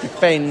actually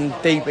defend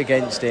deep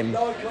against him.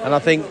 And I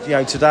think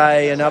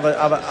today and other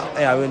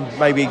and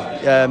maybe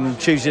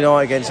Tuesday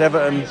night against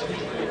Everton,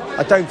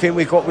 I don't think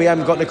we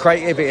haven't got the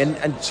creativity.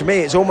 And to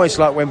me, it's almost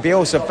like when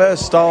Bielsa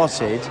first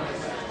started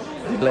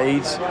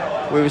Leeds,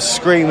 we were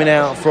screaming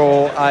out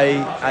for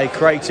a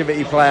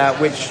creativity player,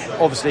 which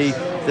obviously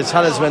the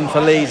talisman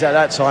for Leeds at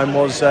that time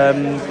was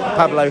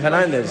Pablo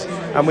Hernandez,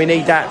 and we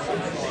need that.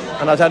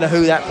 And I don't know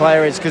who that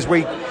player is, because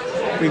we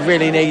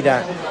really need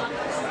that.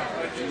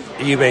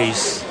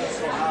 UBs.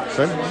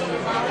 Sorry?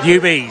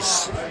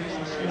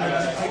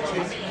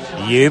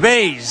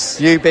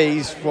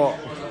 UBs, what?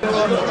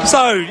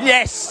 So,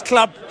 yes,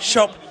 club,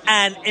 shop,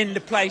 and in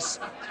the place.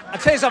 I'll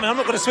tell you something, I'm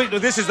not going to sweep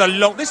this.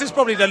 This is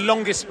probably the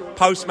longest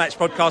post-match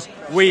podcast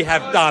we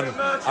have done.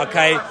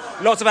 Okay,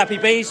 lots of happy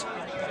bees.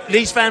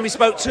 Leeds fan we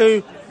spoke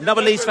to,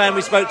 another Leeds fan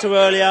we spoke to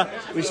earlier.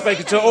 We've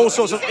spoken to all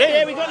sorts of...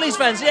 Yeah, we got Leeds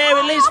fans. Yeah,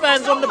 we're Leeds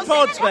fans on the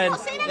pods, man.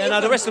 Yeah,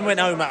 no, the rest of them went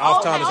home at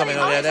half-time or something.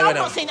 I've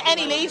not seen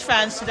any Leeds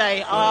fans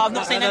today. I've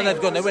not seen any. They've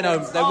gone. They went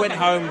home. They went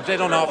home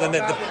dead on half. And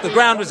the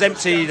ground was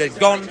empty. They'd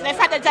gone. They've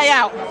had a day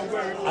out.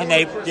 And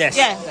they've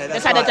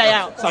had a day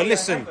out. So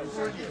listen,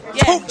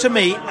 talk to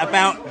me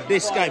about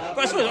this game. But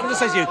I suppose I'm going to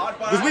say to you,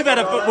 because we've had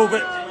a football...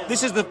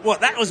 this is that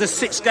was the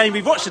 6th game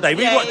we've watched today.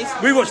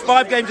 We watched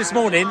 5 games this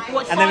morning,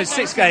 and there was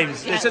 6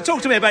 games. Yeah. So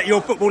talk to me about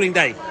your footballing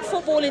day.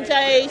 Footballing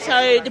day,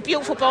 so the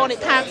beautiful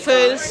Barnet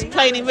Panthers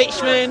playing in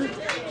Richmond.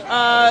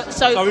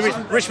 So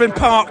Richmond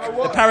Park,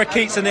 the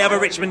Parakeets and the other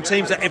Richmond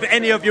teams. If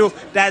any of your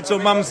dads or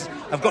mums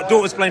have got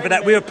daughters playing for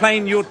that, we were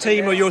playing your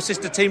team or your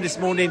sister team this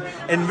morning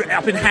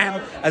up in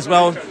Ham as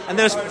well. And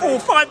there's 4 or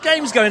 5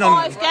 games going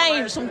on. 5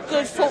 games, some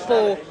good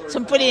football,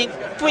 some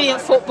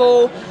brilliant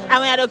football.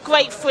 And we had a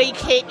great free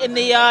kick in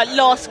the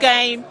last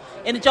game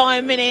in the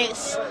dying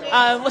minutes.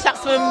 What's that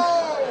from?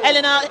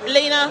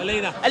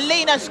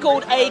 Alina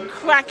scored a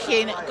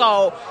cracking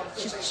goal.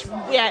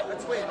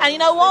 And you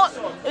know what?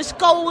 It was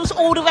goals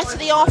all the rest of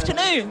the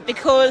afternoon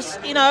because,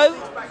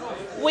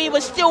 we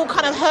were still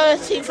kind of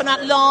hurting from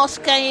that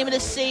last game of the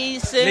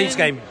season. Leeds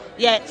game.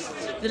 Yes,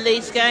 the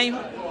Leeds game.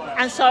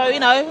 And so,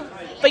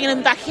 bringing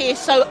them back here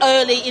so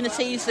early in the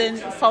season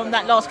from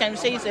that last game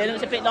of the season, it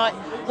was a bit like,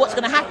 what's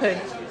going to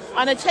happen?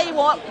 And I tell you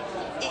what,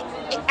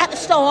 at the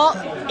start,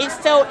 it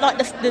felt like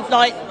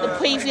the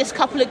previous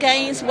couple of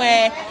games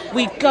where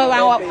we go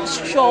out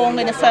strong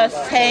in the first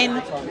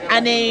 10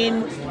 and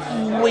then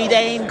we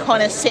then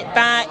kind of sit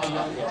back.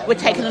 We're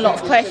taking a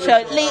lot of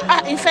pressure.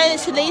 In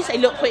fairness to Leeds, they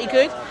look pretty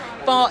good.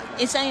 But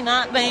in saying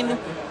that, then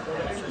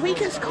we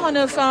just kind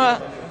of,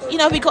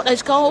 we got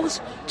those goals.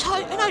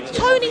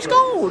 Tony's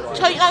goal.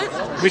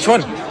 Which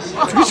one?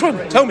 Which one?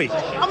 Tell me.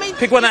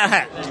 Pick one out of a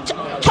hat.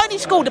 Tony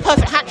scored the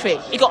perfect hat-trick.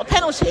 He got a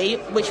penalty,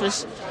 which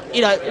was,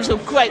 it was a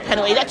great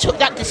penalty.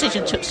 That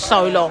decision took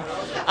so long.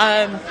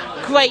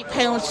 Great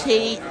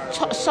penalty,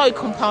 so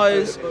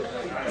composed.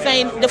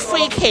 Then the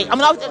free kick. I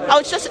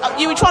was just,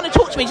 you were trying to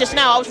talk to me just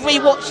now. I was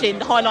re-watching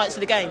the highlights of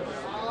the game.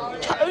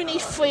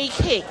 Tony's free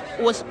kick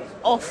was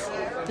off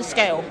the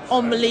scale.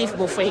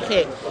 Unbelievable free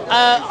kick.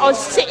 I was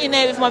sitting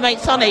there with my mate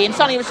Sonny, and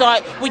Sonny was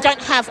like, we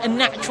don't have a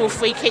natural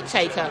free kick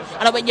taker.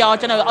 And I went, I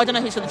don't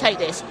know who's going to take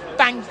this.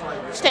 Bang,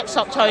 steps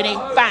up Tony,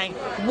 bang.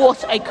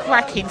 What a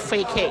cracking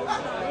free kick.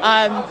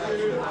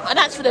 And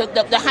that's for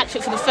the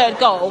hat-trick for the 3rd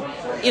goal.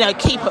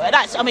 Keeper.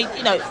 That's,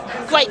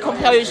 great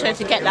composure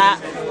to get that.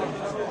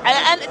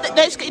 And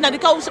those, the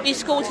goals that we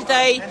scored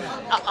today,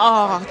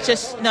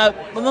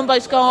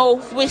 Mumbo's goal,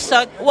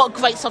 Wissa, what a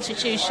great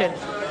substitution.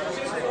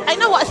 And you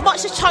know what, as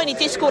much as Tony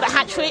did score the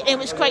hat-trick, it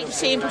was great to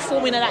see him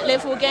performing at that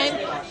level again.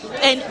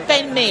 And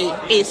Ben Mee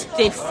is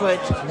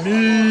different.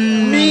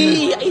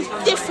 Mee is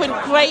different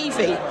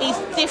gravy. He's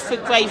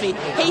different gravy.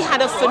 He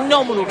had a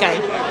phenomenal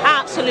game.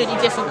 Absolutely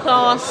different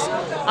class.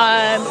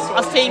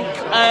 I think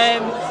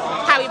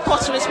Harry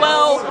Potter as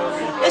well.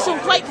 There's some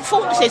great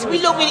performances. We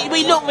look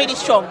really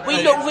strong.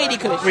 We look really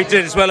good. We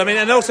did as well.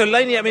 And also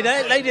Laney.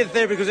 Laney did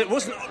there because it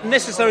wasn't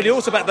necessarily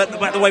also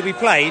about the way we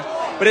played,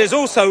 but it was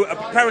also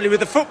apparently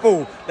with the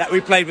football that we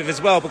played with as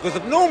well. Because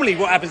normally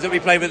what happens that we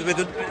play with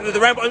the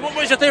round ball. What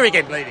was your theory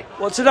again, Laney?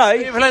 Well,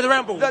 today you play the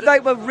round ball. They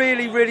were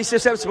really, really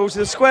susceptible to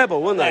the square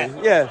ball, weren't they?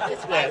 Yeah.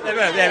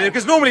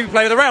 Because normally we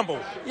play with the round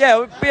ball.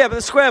 Yeah, but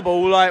the square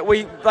ball,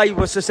 they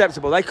were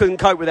susceptible. They couldn't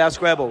cope with our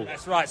square ball.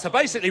 That's right. So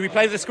basically, we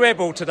played the square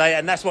ball today,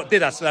 and that's what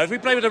did us. So if we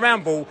played with a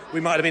round ball, we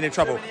might have been in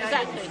trouble.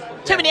 Exactly.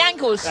 Too many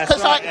angles.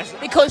 That's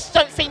because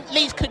don't think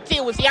Leeds could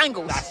deal with the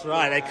angles. That's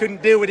right. They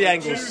couldn't deal with the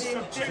angles.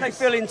 They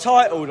feel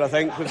entitled, I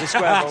think, with the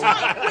square ball.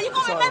 Well, you've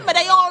got to remember,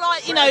 they are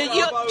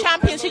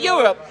champions of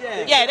Europe.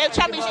 Yeah, they're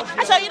champions.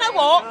 And so, you know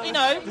what?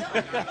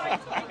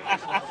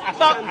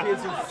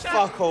 Champions of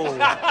fuck all.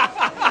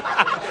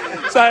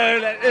 So,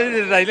 at the end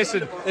of the day,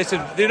 listen.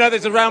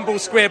 There's a round ball,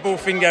 square ball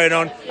thing going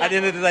on. At the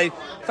end of the day,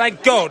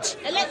 thank God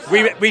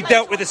we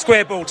dealt with the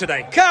square ball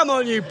today. Come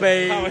on, you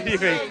B.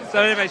 So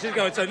anyway, she's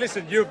going. So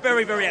listen, you're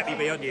very, very happy,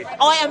 B, aren't you?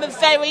 I am a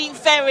very,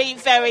 very,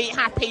 very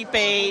happy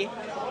B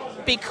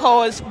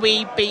because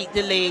we beat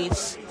the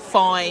Leeds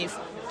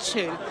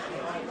 5-2.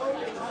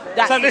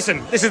 So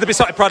listen, this is the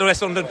Besotted Pride of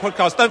West London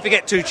podcast. Don't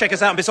forget to check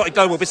us out on Besotted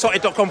Global,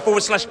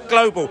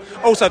 besotted.com/global.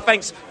 Also,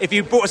 thanks if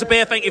you bought us a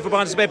beer. Thank you for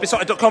buying us a beer,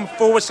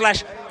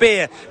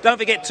 besotted.com/beer. Don't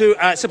forget to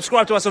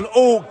subscribe to us on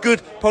all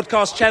good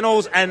podcast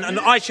channels and on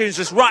iTunes.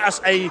 Just write us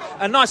a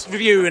nice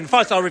review and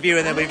 5-star review,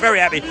 and then we'll be very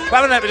happy.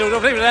 Champions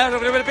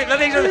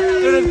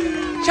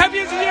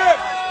of Europe!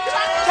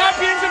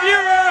 Champions of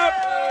Europe!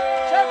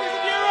 Champions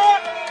of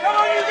Europe! Come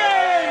on, you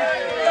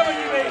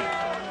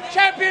guys!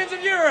 Champions of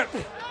Europe!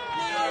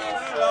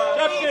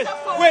 Champions.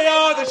 We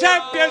are the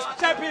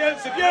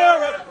champions of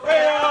Europe. We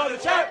are the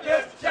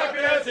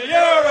champions of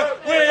Europe.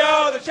 We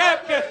are the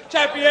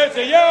champions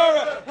of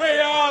Europe. We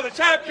are the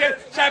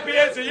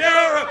champions of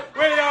Europe.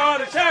 We are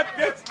the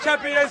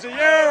champions of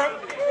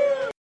Europe.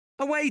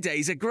 Away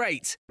days are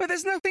great, but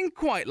there's nothing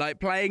quite like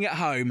playing at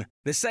home.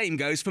 The same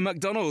goes for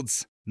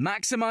McDonald's.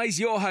 Maximise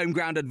your home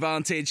ground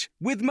advantage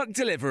with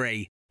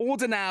McDelivery.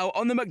 Order now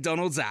on the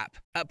McDonald's app.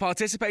 At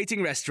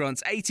participating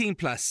restaurants, 18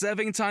 plus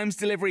serving times,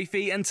 delivery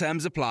fee and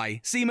terms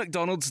apply. See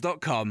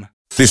mcdonalds.com.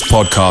 This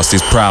podcast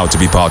is proud to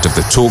be part of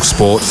the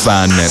TalkSport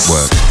Fan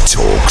Network.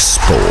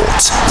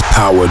 TalkSport.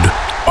 Powered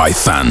by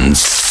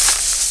fans.